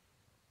city.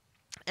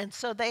 And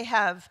so they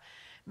have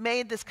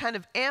made this kind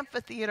of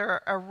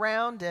amphitheater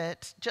around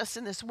it, just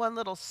in this one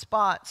little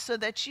spot, so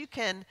that you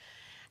can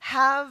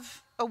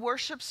have a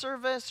worship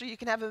service, or you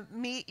can have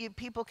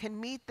people can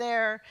meet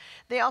there.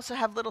 They also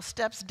have little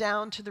steps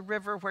down to the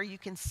river where you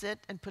can sit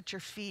and put your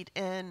feet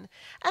in.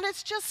 And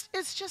it's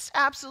just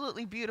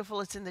absolutely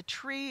beautiful. It's in the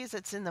trees,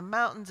 it's in the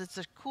mountains, it's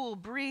a cool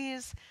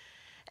breeze.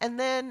 And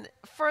then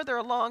further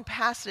along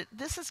past it,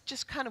 this is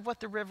just kind of what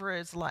the river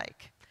is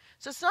like.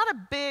 So it's not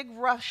a big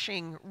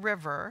rushing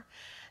river.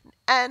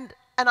 And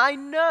I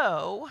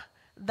know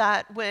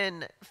that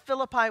when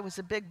Philippi was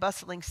a big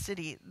bustling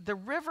city, the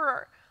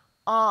river,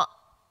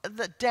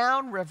 the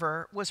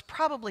downriver, was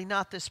probably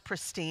not this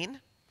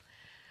pristine,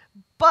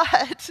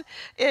 but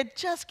it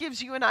just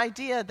gives you an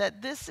idea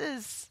that this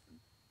is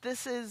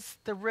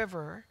the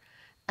river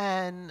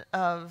and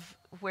of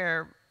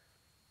where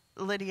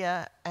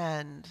Lydia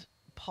and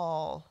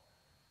Paul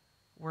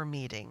were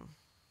meeting.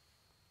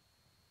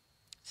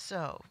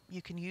 So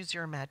you can use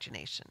your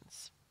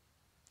imaginations.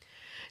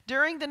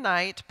 During the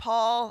night,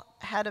 Paul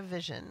had a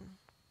vision.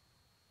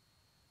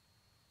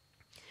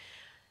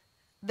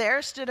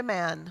 There stood a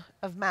man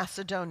of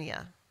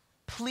Macedonia,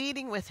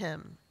 pleading with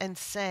him and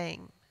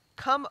saying,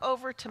 "Come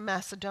over to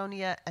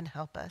Macedonia and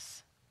help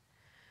us."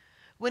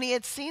 When he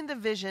had seen the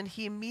vision,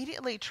 he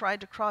immediately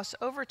tried to cross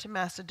over to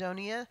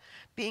Macedonia,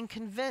 being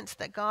convinced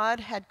that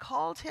God had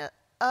called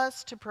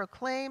us to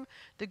proclaim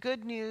the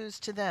good news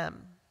to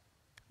them.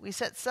 We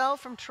set sail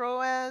from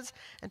Troas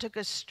and took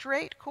a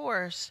straight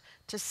course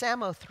to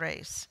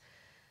Samothrace,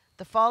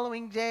 the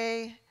following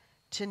day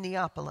to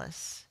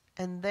Neapolis,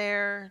 and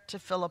there to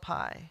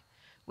Philippi,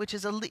 which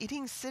is a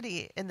leading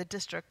city in the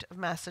district of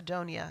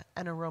Macedonia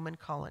and a Roman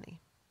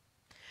colony.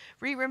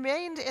 We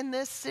remained in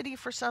this city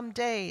for some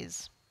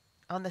days.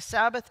 On the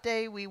Sabbath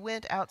day, we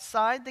went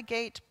outside the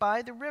gate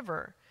by the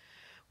river,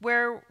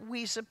 where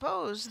we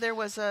supposed there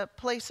was a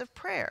place of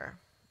prayer,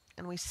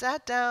 and we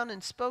sat down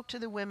and spoke to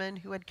the women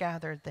who had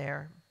gathered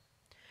there.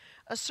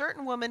 A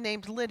certain woman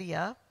named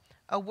Lydia,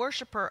 a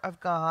worshiper of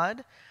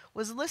God,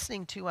 was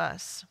listening to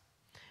us.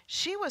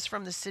 She was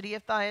from the city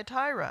of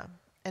Thyatira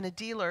and a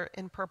dealer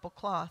in purple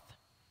cloth.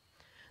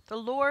 The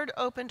Lord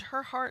opened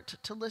her heart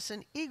to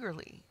listen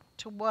eagerly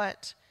to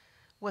what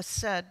was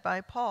said by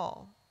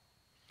Paul.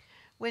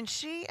 When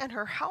she and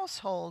her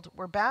household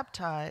were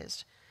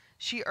baptized,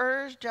 she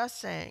urged us,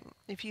 saying,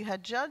 "If you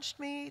had judged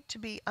me to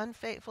be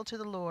unfaithful to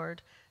the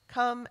Lord,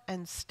 come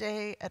and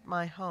stay at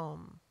my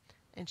home."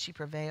 And she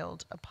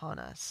prevailed upon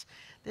us.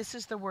 This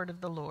is the word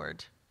of the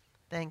Lord.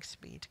 Thanks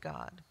be to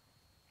God.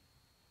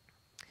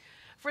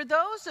 For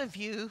those of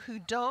you who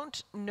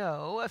don't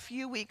know, a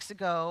few weeks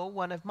ago,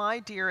 one of my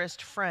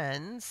dearest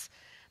friends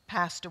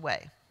passed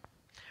away.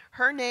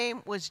 Her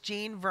name was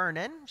Jean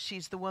Vernon.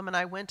 She's the woman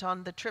I went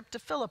on the trip to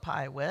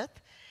Philippi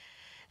with,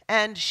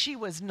 and she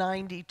was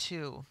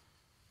 92.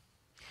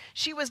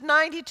 She was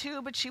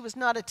 92, but she was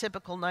not a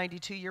typical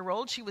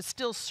 92-year-old. She was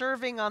still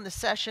serving on the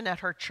session at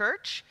her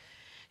church.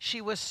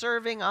 She was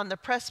serving on the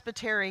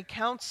Presbytery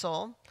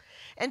Council,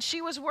 and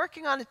she was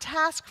working on a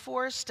task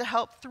force to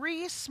help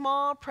 3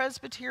 small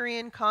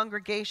Presbyterian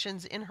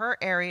congregations in her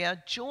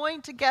area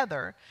join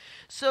together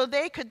so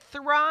they could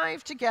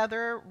thrive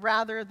together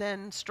rather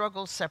than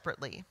struggle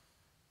separately.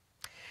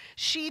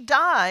 She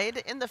died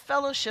in the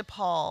fellowship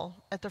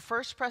hall at the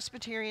First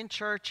Presbyterian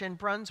Church in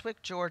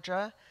Brunswick,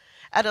 Georgia,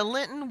 at a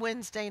Lenten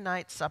Wednesday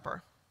night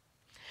supper.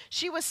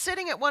 She was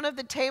sitting at one of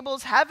the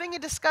tables having a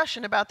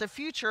discussion about the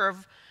future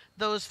of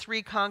those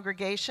 3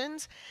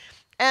 congregations,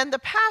 and the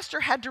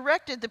pastor had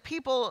directed the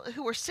people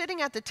who were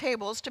sitting at the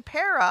tables to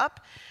pair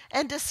up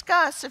and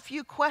discuss a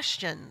few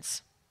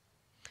questions.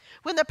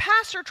 When the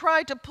pastor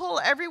tried to pull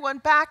everyone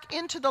back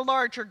into the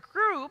larger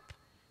group,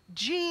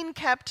 Jean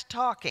kept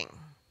talking,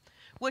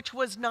 which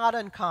was not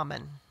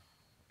uncommon.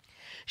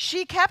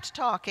 She kept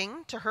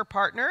talking to her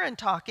partner and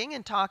talking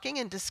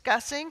and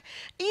discussing,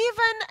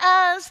 even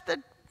as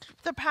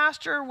the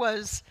pastor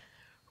was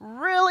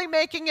really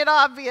making it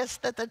obvious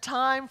that the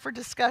time for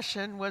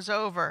discussion was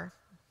over.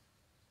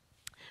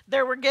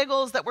 There were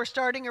giggles that were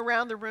starting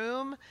around the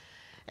room,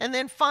 and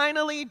then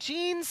finally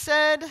Jean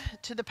said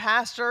to the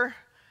pastor,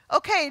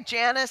 "Okay,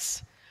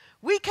 Janice,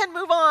 we can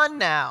move on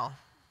now."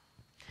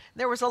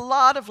 There was a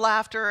lot of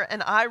laughter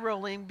and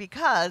eye-rolling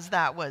because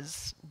that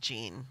was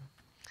Jean.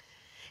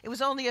 It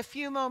was only a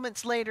few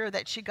moments later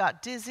that she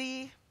got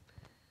dizzy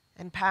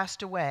and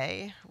passed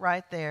away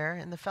right there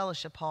in the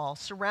fellowship hall,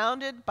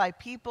 surrounded by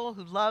people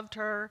who loved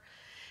her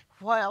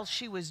while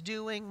she was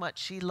doing what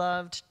she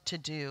loved to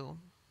do.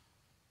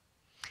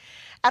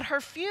 At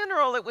her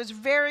funeral, it was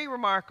very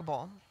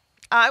remarkable.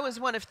 I was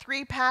one of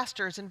 3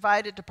 pastors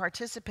invited to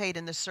participate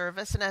in the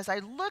service, and as I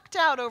looked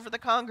out over the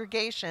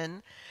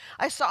congregation,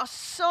 I saw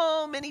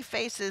so many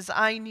faces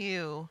I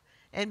knew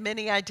and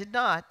many I did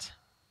not.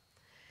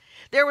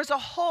 There was a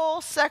whole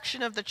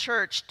section of the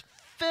church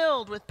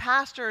filled with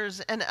pastors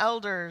and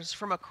elders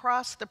from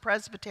across the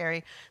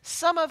presbytery,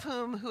 some of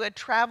whom who had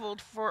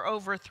traveled for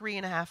over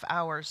 3.5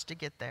 hours to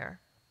get there.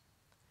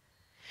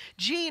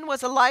 Jean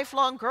was a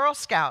lifelong Girl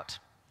Scout,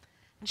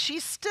 and she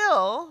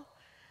still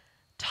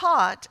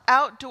taught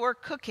outdoor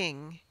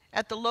cooking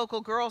at the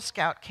local Girl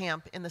Scout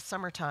camp in the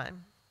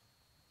summertime.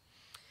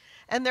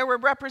 And there were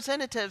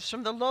representatives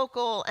from the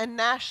local and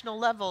national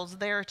levels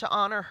there to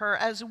honor her,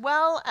 as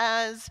well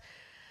as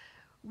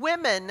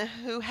women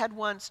who had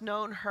once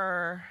known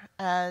her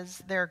as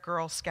their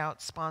Girl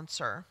Scout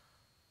sponsor.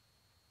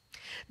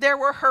 There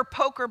were her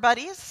poker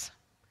buddies,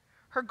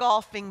 her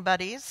golfing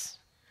buddies,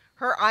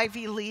 her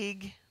Ivy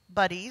League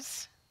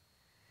buddies.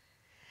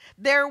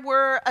 There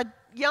were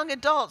young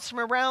adults from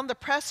around the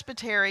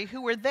presbytery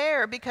who were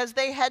there because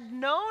they had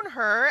known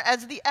her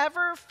as the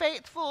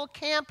ever-faithful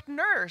camp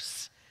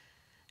nurse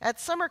at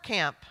summer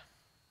camp.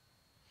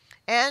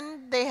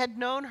 And they had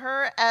known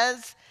her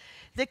as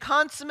the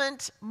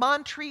consummate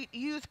Montreat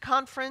Youth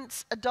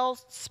Conference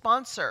adult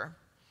sponsor.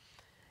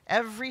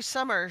 Every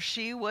summer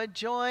she would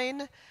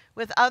join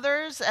with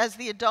others as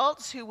the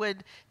adults who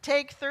would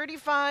take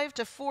 35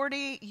 to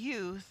 40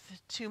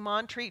 youth to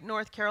Montreat,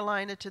 North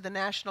Carolina, to the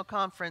National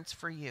Conference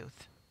for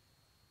Youth.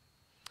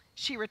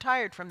 She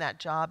retired from that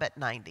job at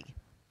 90.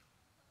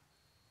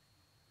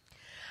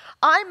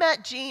 I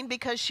met Jean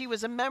because she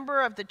was a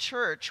member of the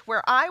church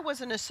where I was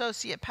an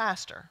associate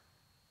pastor.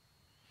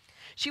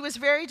 She was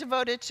very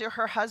devoted to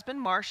her husband,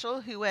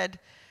 Marshall, who had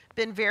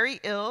been very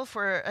ill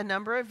for a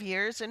number of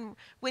years. And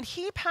when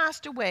he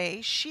passed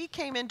away, she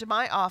came into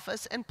my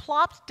office and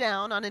plopped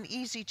down on an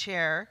easy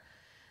chair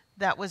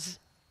that was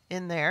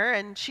in there,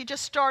 and she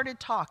just started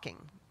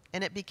talking,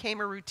 and it became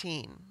a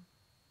routine.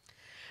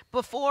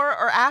 Before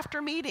or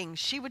after meetings,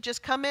 she would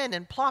just come in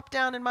and plop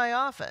down in my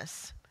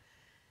office.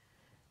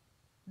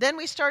 Then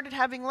we started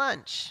having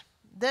lunch.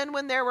 Then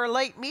when there were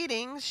late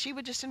meetings, she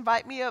would just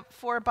invite me up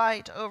for a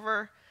bite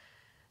over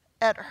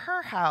at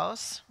her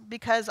house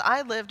because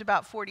I lived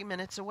about 45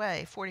 minutes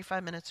away.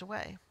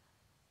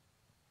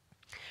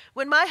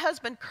 When my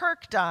husband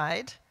Kirk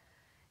died,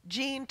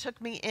 Jean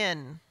took me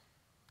in.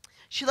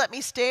 She let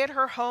me stay at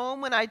her home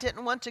when I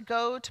didn't want to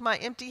go to my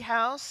empty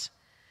house.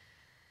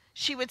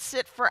 She would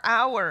sit for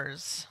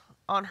hours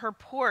on her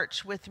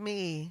porch with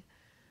me,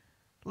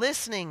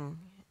 listening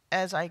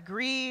as I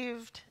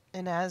grieved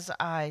and as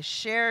I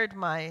shared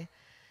my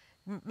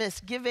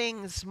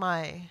misgivings,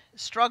 my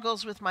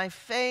struggles with my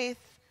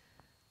faith,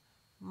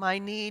 my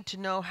need to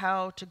know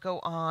how to go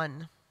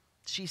on.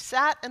 She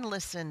sat and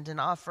listened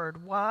and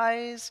offered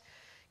wise,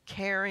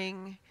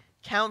 caring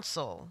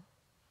counsel.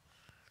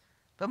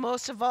 But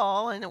most of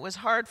all, and it was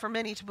hard for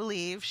many to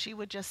believe, she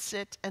would just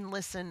sit and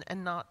listen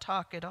and not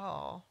talk at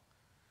all.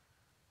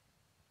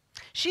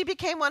 She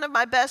became one of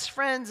my best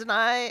friends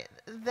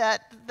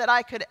that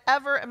I could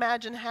ever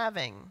imagine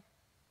having.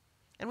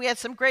 And we had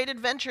some great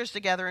adventures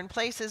together in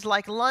places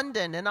like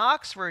London and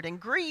Oxford and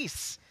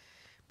Greece,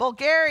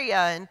 Bulgaria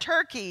and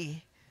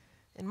Turkey,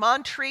 and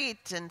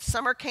Montreat and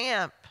summer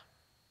camp.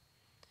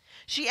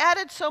 She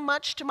added so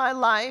much to my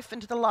life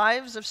and to the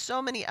lives of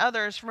so many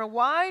others from a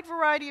wide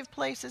variety of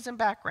places and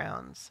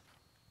backgrounds.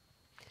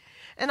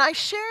 And I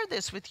share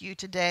this with you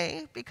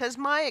today because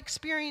my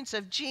experience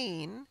of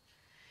Jean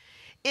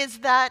is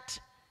that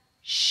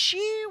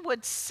she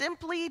would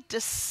simply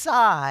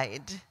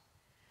decide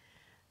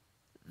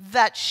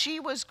that she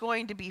was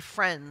going to be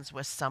friends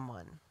with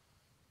someone.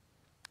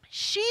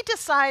 She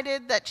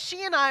decided that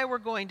she and I were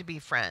going to be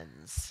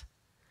friends.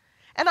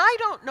 And I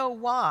don't know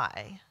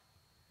why.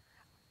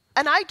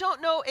 And I don't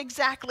know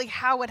exactly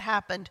how it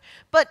happened.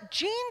 But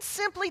Jean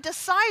simply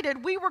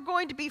decided we were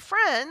going to be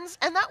friends,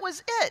 and that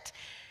was it.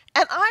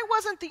 And I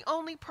wasn't the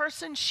only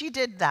person she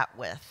did that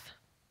with.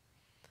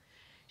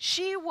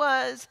 She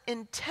was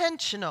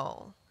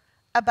intentional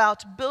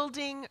about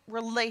building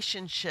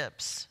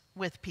relationships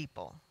with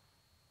people.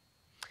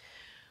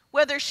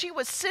 Whether she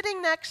was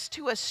sitting next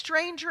to a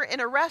stranger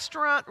in a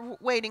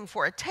restaurant waiting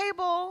for a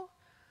table,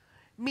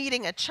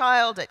 meeting a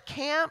child at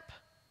camp,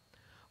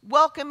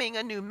 welcoming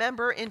a new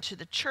member into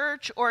the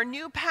church, or a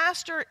new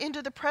pastor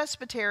into the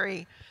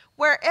presbytery,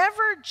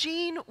 wherever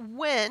Jean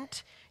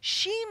went,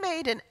 she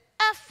made an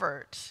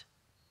effort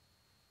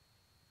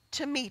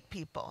to meet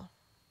people.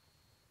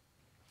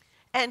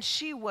 And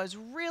she was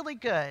really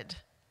good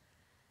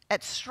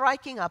at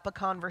striking up a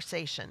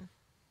conversation.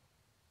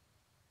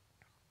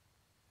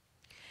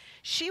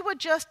 She would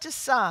just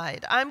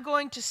decide, I'm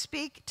going to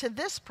speak to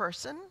this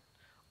person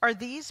or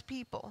these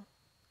people.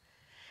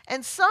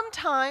 And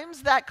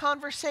sometimes that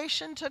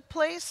conversation took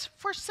place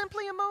for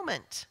simply a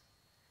moment,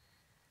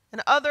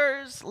 and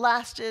others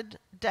lasted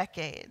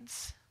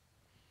decades.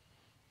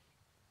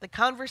 The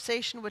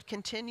conversation would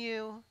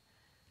continue,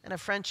 and a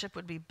friendship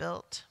would be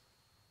built.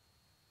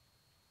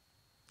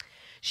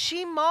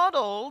 She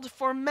modeled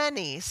for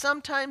many,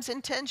 sometimes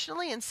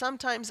intentionally and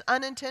sometimes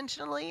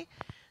unintentionally,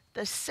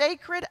 the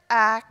sacred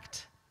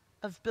act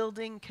of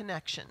building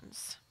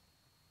connections.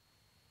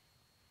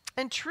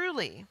 And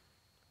truly,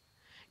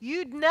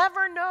 you'd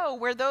never know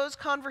where those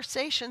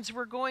conversations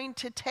were going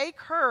to take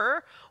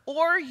her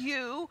or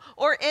you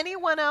or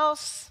anyone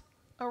else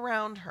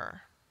around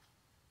her.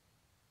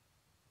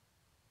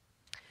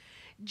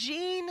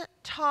 Jean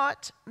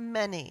taught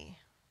many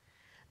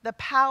the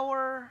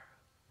power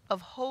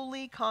of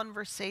holy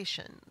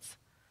conversations.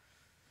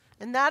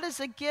 And that is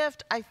a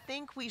gift I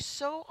think we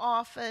so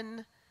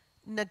often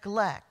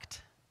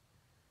neglect,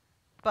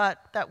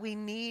 but that we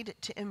need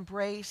to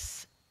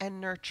embrace and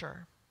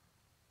nurture.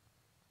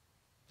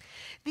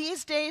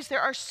 These days,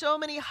 there are so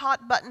many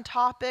hot button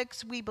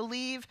topics we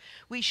believe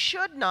we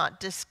should not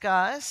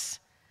discuss,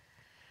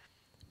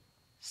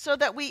 so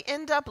that we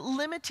end up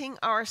limiting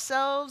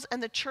ourselves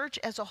and the church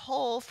as a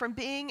whole from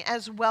being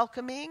as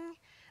welcoming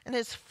and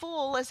as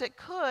full as it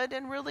could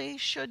and really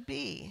should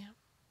be.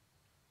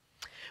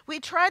 We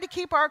try to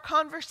keep our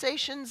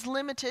conversations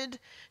limited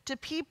to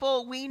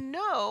people we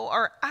know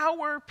are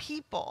our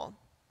people,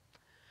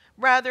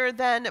 rather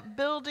than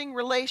building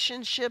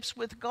relationships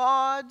with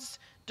God's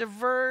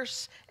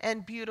diverse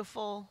and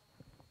beautiful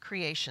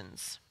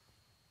creations.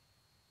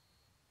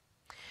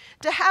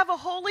 To have a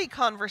holy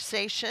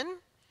conversation,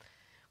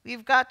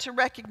 we've got to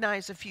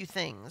recognize a few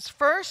things.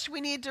 First,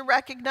 we need to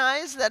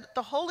recognize that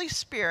the Holy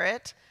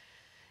Spirit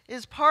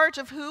is part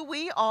of who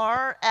we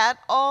are at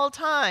all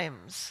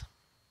times.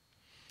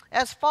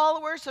 As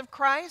followers of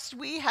Christ,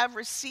 we have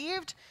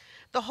received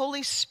the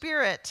Holy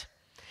Spirit.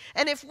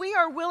 And if we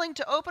are willing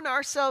to open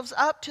ourselves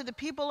up to the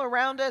people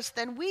around us,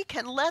 then we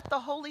can let the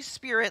Holy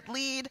Spirit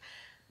lead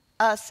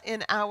us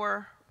in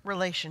our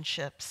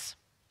relationships.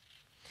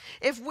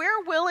 If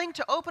we're willing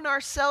to open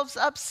ourselves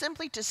up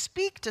simply to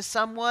speak to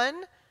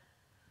someone,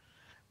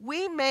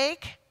 we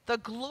make the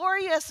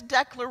glorious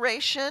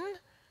declaration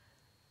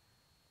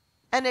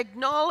and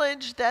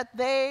acknowledge that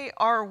they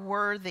are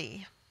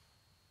worthy.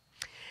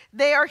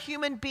 They are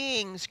human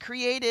beings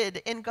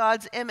created in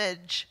God's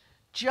image,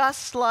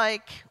 just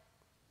like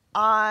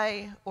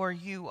I or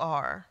you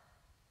are.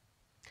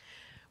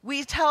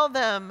 We tell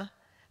them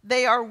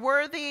they are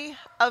worthy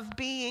of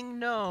being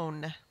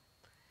known.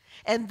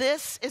 And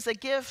this is a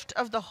gift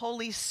of the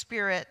Holy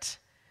Spirit,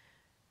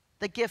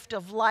 the gift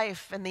of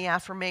life and the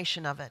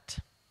affirmation of it.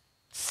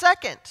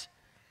 Second,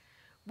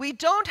 we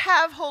don't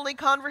have holy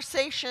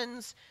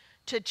conversations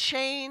to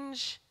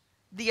change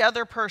the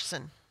other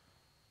person.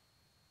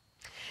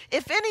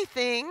 If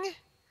anything,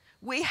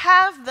 we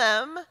have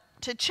them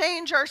to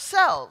change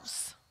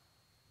ourselves.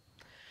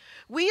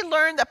 We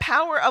learn the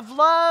power of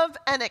love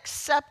and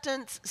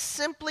acceptance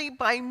simply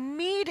by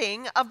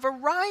meeting a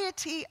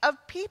variety of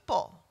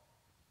people.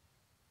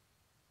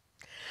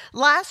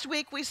 Last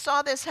week, we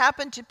saw this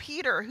happen to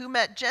Peter, who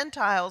met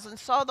Gentiles and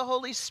saw the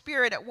Holy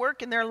Spirit at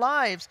work in their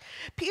lives.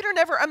 Peter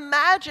never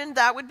imagined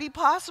that would be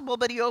possible,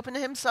 but he opened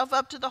himself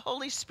up to the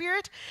Holy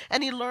Spirit,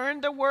 and he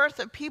learned the worth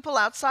of people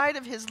outside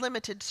of his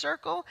limited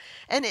circle,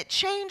 and it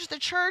changed the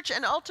church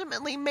and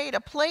ultimately made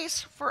a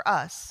place for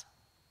us.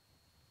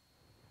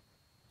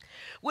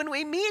 When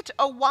we meet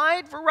a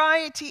wide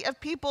variety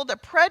of people, the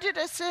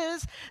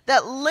prejudices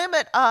that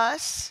limit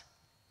us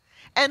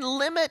and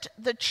limit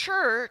the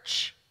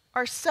church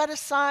are set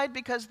aside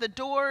because the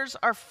doors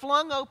are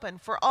flung open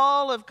for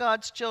all of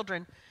God's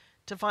children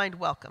to find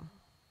welcome.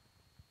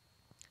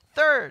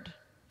 Third,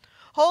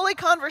 holy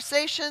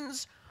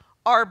conversations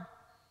are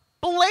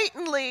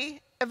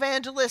blatantly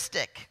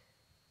evangelistic.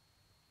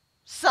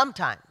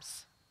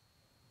 Sometimes,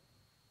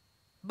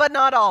 but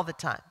not all the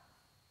time.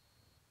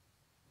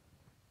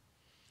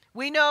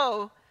 We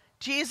know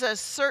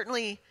Jesus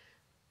certainly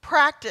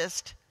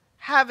practiced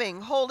having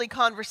holy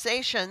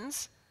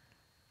conversations,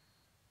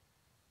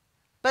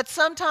 but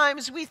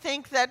sometimes we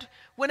think that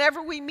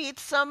whenever we meet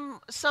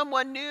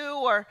someone new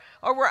or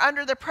we're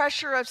under the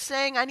pressure of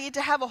saying, I need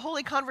to have a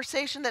holy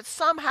conversation, that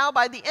somehow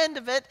by the end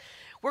of it,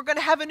 we're going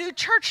to have a new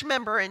church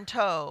member in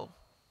tow.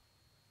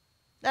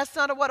 That's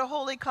not what a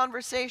holy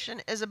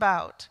conversation is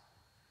about.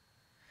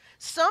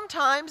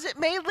 Sometimes it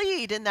may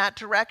lead in that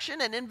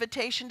direction, an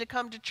invitation to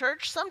come to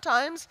church.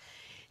 Sometimes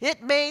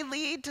it may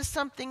lead to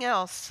something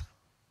else.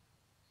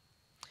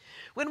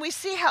 When we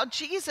see how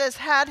Jesus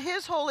had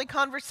his holy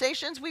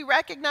conversations, we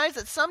recognize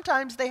that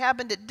sometimes they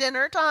happened at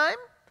dinner time,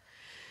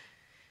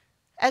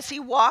 as he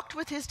walked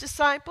with his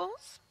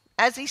disciples,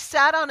 as he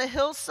sat on a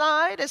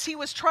hillside, as he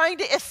was trying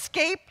to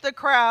escape the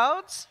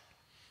crowds.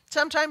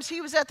 Sometimes he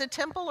was at the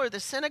temple or the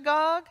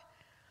synagogue.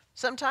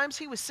 Sometimes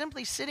he was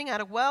simply sitting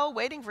at a well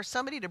waiting for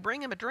somebody to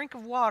bring him a drink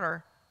of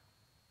water.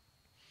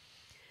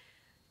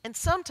 And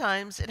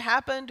sometimes it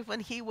happened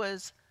when he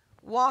was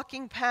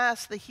walking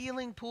past the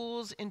healing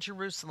pools in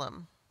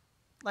Jerusalem,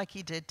 like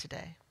he did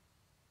today.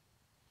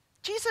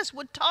 Jesus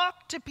would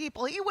talk to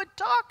people. He would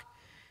talk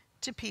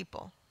to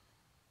people.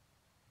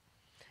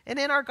 And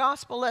in our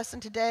gospel lesson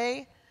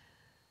today,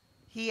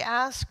 he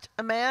asked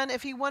a man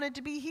if he wanted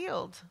to be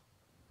healed.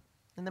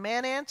 And the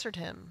man answered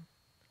him.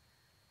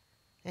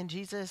 And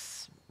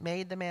Jesus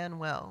made the man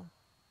well.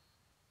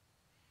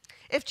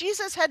 If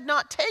Jesus had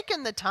not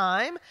taken the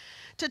time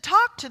to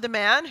talk to the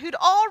man who'd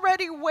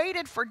already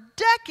waited for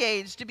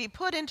decades to be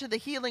put into the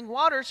healing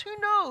waters, who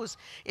knows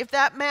if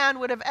that man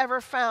would have ever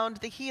found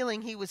the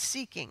healing he was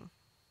seeking.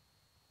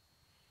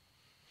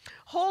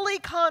 Holy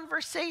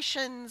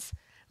conversations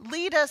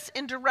lead us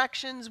in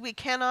directions we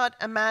cannot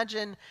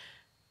imagine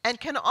and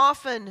can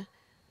often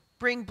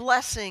bring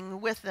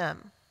blessing with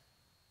them.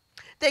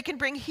 They can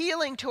bring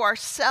healing to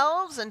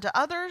ourselves and to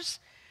others.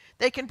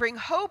 They can bring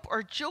hope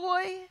or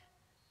joy.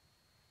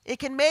 It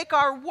can make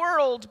our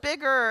world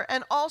bigger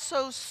and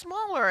also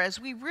smaller as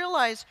we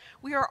realize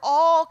we are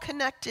all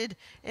connected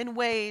in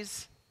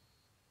ways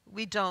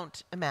we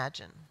don't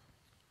imagine.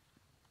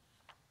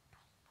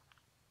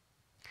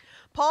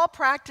 Paul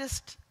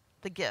practiced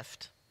the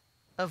gift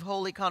of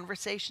holy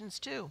conversations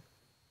too.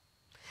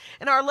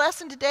 In our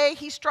lesson today,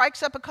 he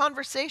strikes up a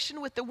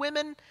conversation with the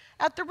women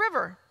at the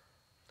river.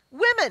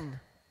 Women!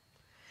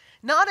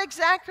 Not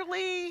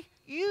exactly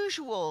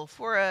usual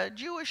for a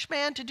Jewish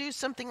man to do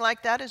something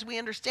like that, as we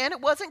understand.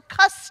 It wasn't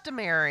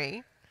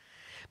customary.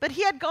 But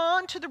he had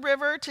gone to the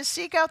river to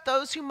seek out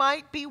those who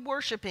might be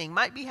worshiping,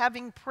 might be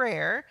having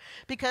prayer,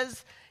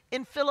 because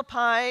in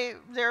Philippi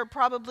there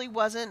probably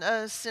wasn't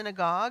a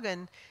synagogue,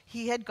 and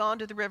he had gone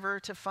to the river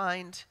to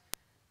find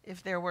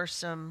if there were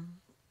some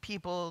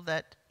people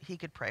that he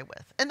could pray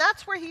with. And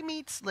that's where he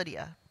meets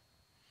Lydia.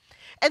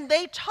 And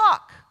they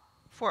talk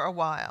for a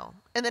while.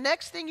 And the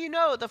next thing you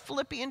know, the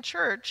Philippian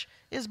church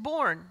is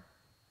born.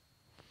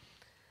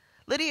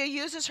 Lydia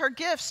uses her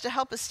gifts to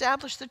help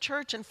establish the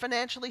church and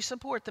financially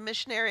support the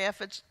missionary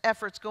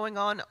efforts going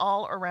on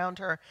all around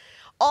her.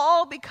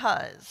 All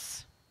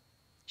because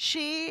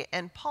she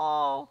and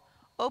Paul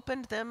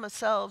opened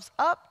themselves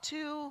up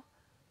to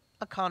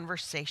a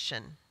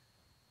conversation.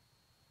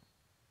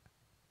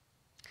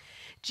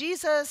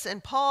 Jesus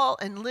and Paul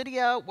and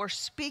Lydia were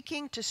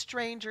speaking to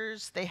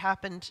strangers they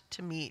happened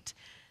to meet.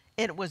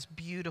 And it was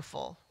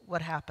beautiful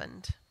what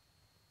happened.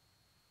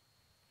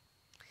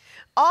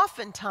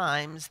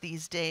 Oftentimes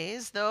these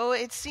days, though,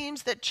 it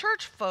seems that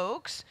church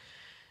folks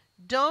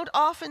don't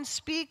often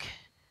speak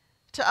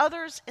to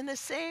others in the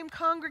same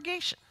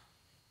congregation.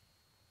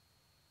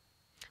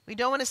 We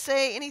don't want to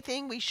say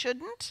anything we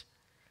shouldn't.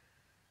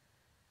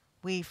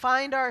 We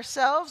find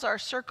ourselves, our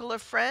circle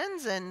of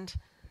friends, and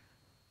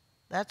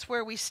that's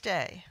where we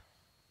stay.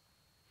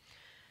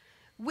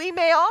 We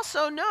may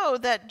also know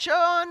that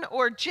John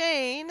or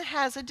Jane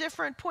has a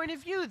different point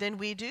of view than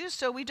we do,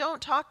 so we don't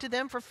talk to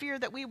them for fear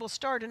that we will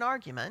start an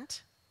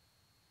argument.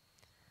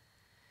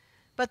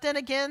 But then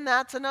again,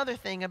 that's another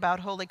thing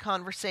about holy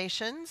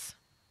conversations.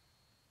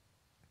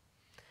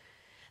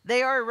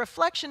 They are a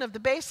reflection of the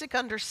basic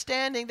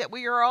understanding that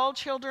we are all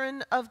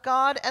children of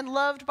God and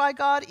loved by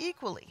God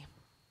equally.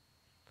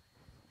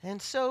 And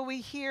so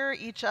we hear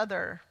each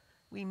other,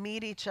 we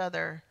meet each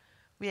other,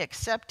 we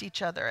accept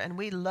each other, and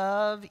we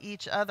love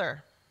each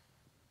other.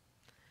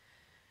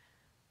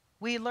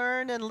 We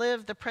learn and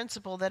live the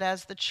principle that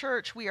as the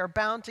church, we are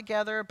bound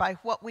together by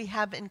what we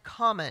have in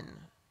common,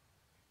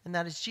 and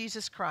that is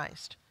Jesus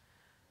Christ,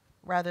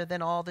 rather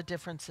than all the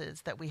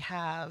differences that we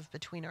have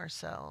between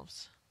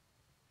ourselves.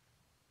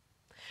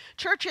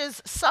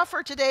 Churches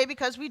suffer today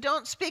because we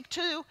don't speak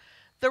to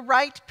the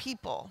right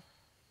people.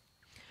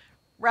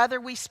 Rather,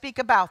 we speak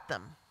about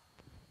them.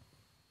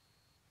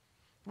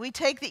 We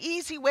take the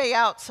easy way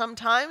out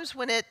sometimes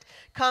when it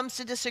comes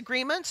to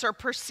disagreements or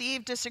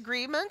perceived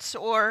disagreements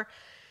or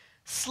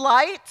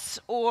slights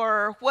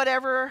or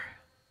whatever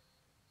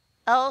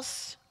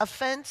else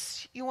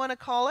offense you want to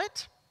call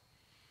it.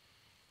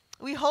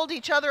 We hold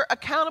each other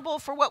accountable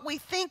for what we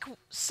think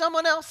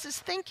someone else is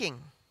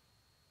thinking,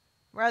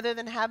 rather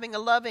than having a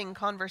loving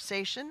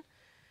conversation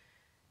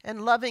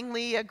and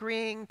lovingly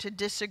agreeing to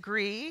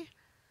disagree,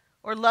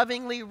 or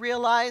lovingly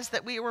realize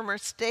that we were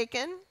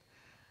mistaken,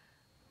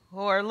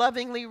 or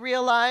lovingly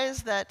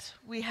realize that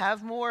we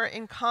have more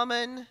in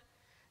common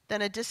than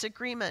a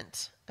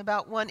disagreement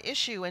about one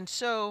issue, and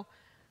so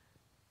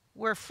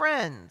we're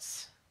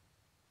friends.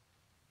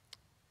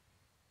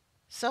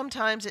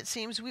 Sometimes it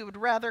seems we would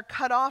rather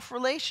cut off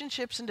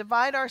relationships and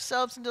divide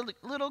ourselves into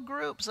little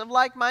groups of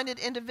like-minded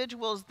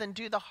individuals than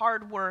do the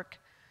hard work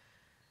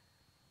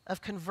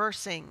of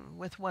conversing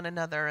with one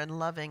another and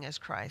loving as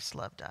Christ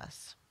loved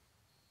us.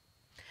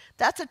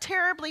 That's a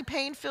terribly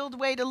pain-filled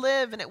way to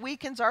live, and it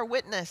weakens our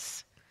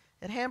witness.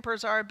 It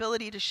hampers our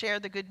ability to share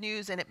the good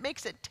news, and it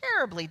makes it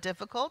terribly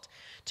difficult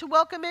to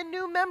welcome in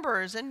new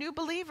members and new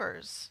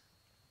believers.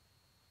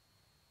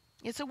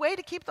 It's a way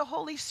to keep the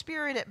Holy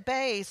Spirit at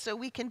bay so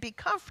we can be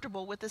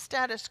comfortable with the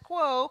status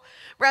quo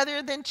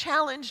rather than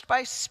challenged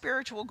by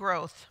spiritual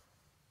growth.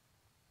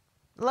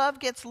 Love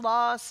gets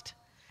lost,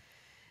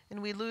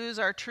 and we lose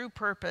our true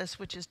purpose,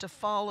 which is to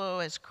follow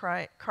as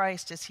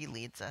Christ as he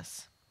leads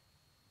us.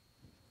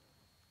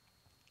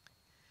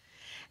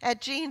 At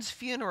Jean's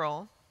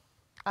funeral,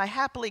 I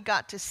happily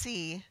got to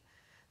see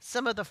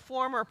some of the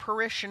former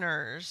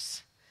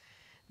parishioners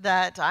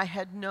that I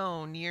had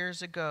known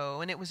years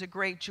ago, and it was a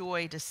great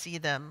joy to see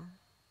them.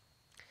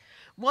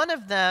 One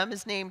of them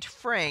is named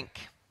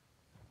Frank,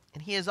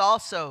 and he is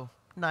also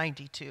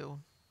 92.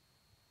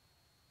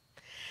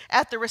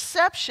 At the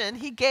reception,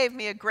 he gave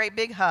me a great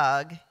big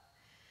hug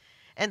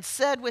and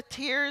said with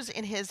tears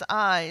in his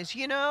eyes,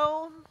 "You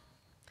know,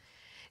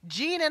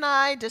 Jean and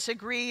I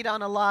disagreed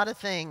on a lot of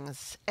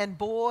things, and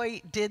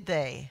boy, did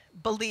they.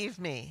 Believe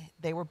me,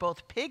 they were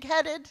both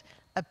pig-headed,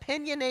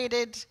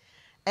 opinionated,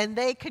 and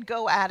they could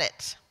go at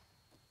it.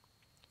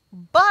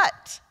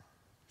 But,"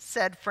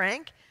 said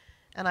Frank,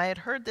 and I had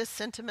heard this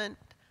sentiment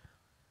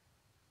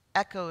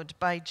echoed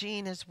by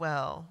Jean as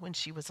well when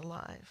she was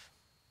alive.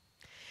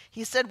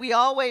 He said, "We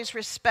always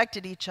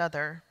respected each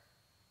other,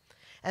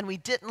 and we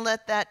didn't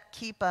let that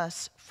keep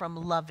us from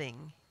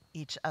loving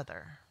each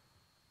other."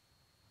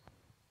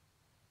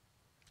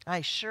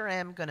 I sure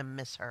am going to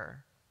miss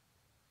her.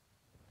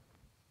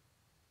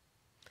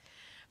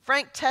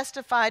 Frank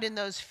testified in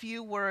those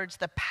few words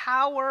the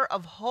power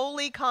of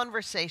holy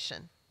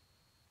conversation,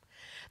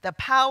 the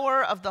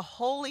power of the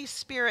Holy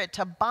Spirit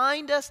to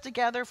bind us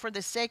together for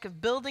the sake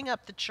of building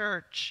up the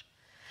church,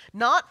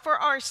 not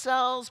for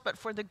ourselves, but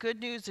for the good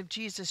news of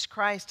Jesus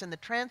Christ and the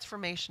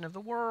transformation of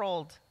the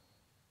world.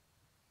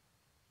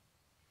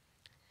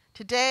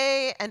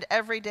 Today and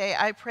every day,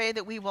 I pray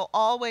that we will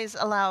always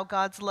allow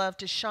God's love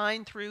to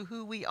shine through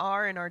who we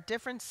are in our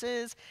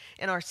differences,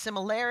 in our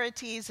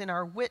similarities, in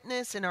our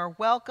witness, in our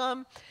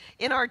welcome,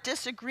 in our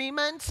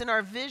disagreements, in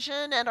our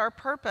vision and our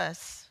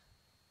purpose.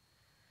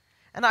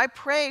 And I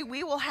pray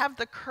we will have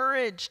the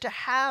courage to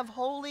have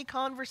holy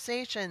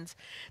conversations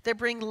that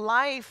bring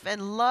life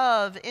and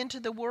love into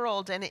the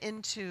world and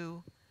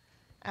into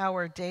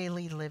our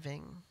daily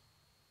living.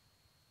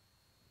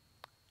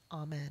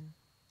 Amen.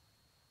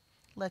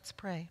 Let's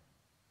pray.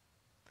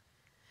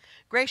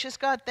 Gracious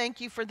God, thank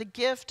you for the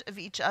gift of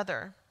each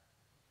other.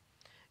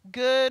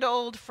 Good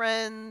old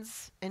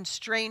friends and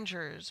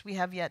strangers we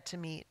have yet to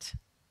meet.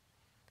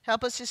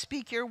 Help us to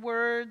speak your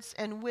words,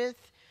 and with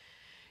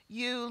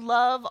your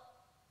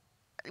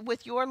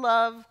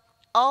love,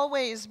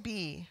 always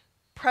be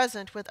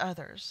present with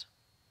others,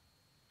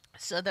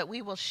 so that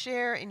we will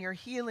share in your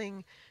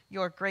healing,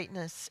 your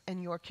greatness,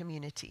 and your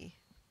community.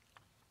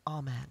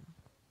 Amen.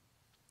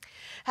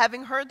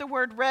 Having heard the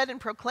word read and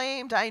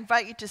proclaimed, I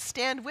invite you to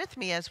stand with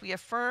me as we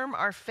affirm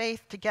our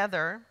faith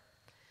together.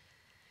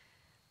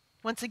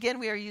 Once again,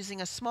 we are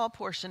using a small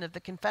portion of the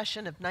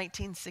Confession of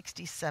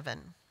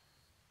 1967.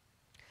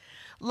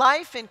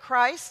 Life in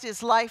Christ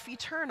is life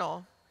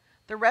eternal.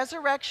 The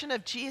resurrection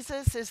of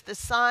Jesus is the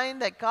sign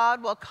that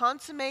God will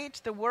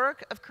consummate the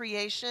work of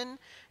creation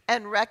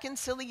and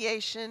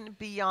reconciliation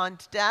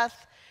beyond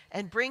death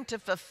and bring to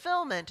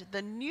fulfillment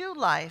the new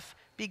life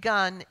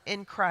begun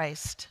in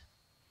Christ.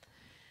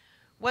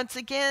 Once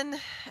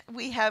again,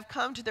 we have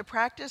come to the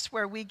practice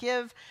where we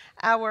give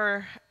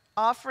our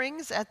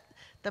offerings at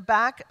the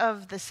back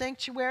of the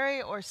sanctuary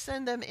or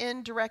send them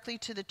in directly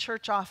to the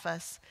church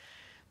office.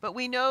 But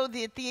we know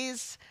that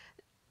these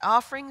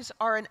offerings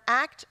are an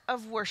act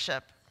of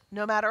worship,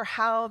 no matter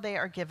how they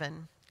are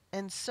given.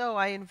 And so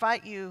I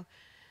invite you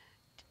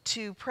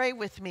to pray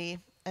with me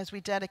as we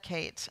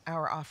dedicate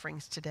our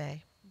offerings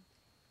today.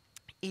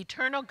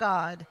 Eternal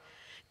God,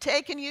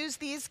 take and use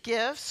these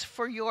gifts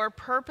for your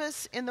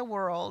purpose in the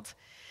world,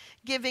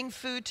 giving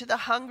food to the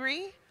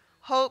hungry,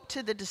 hope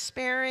to the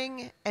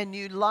despairing, and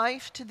new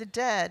life to the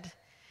dead.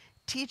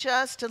 Teach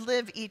us to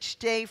live each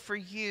day for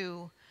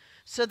you,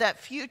 so that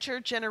future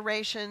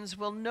generations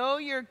will know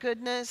your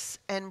goodness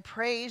and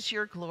praise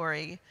your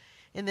glory.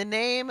 In the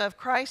name of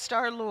Christ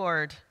our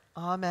Lord,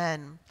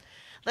 amen.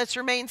 Let's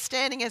remain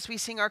standing as we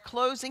sing our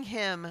closing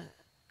hymn,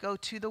 Go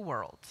to the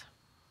World.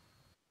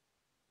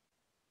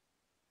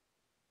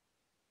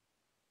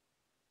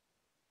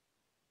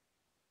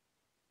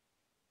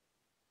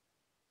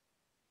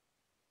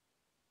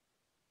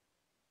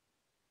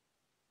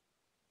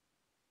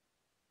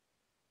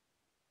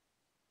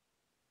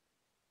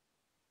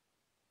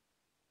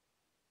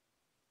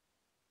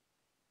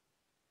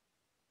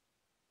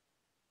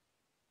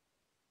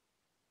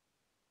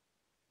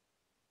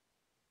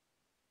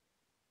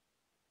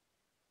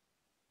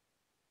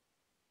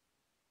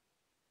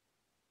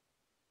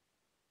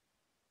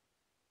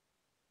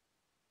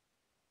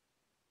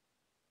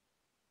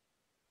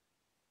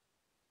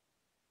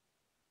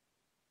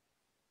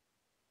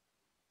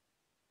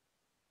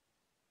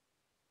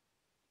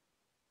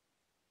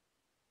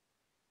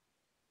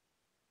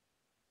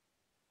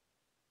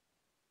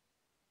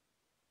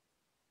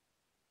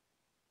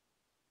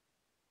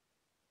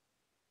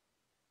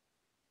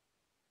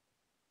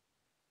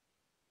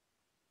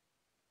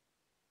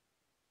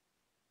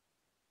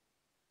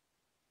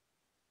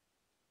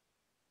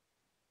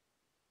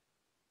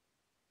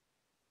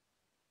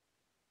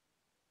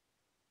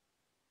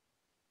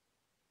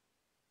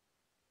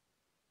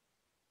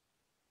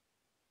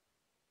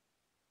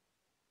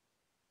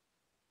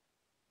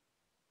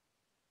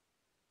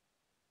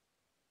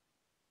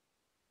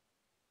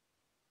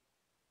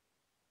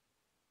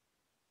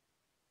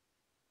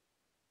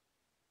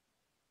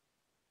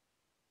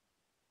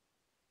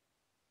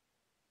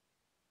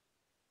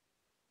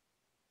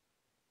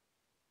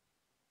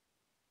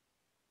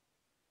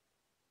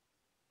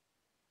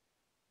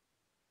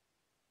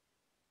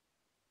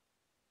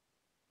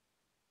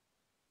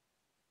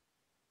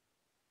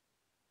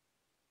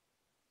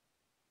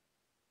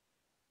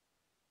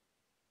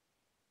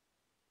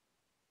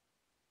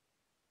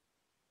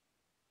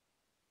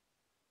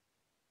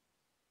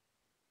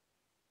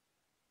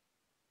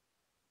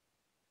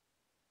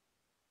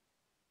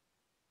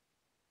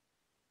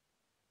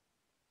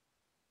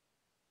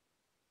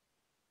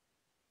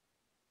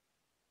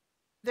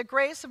 The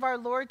grace of our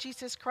Lord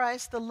Jesus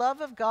Christ, the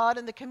love of God,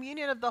 and the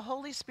communion of the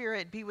Holy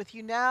Spirit be with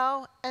you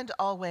now and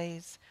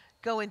always.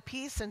 Go in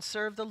peace and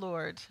serve the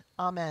Lord.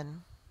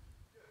 Amen.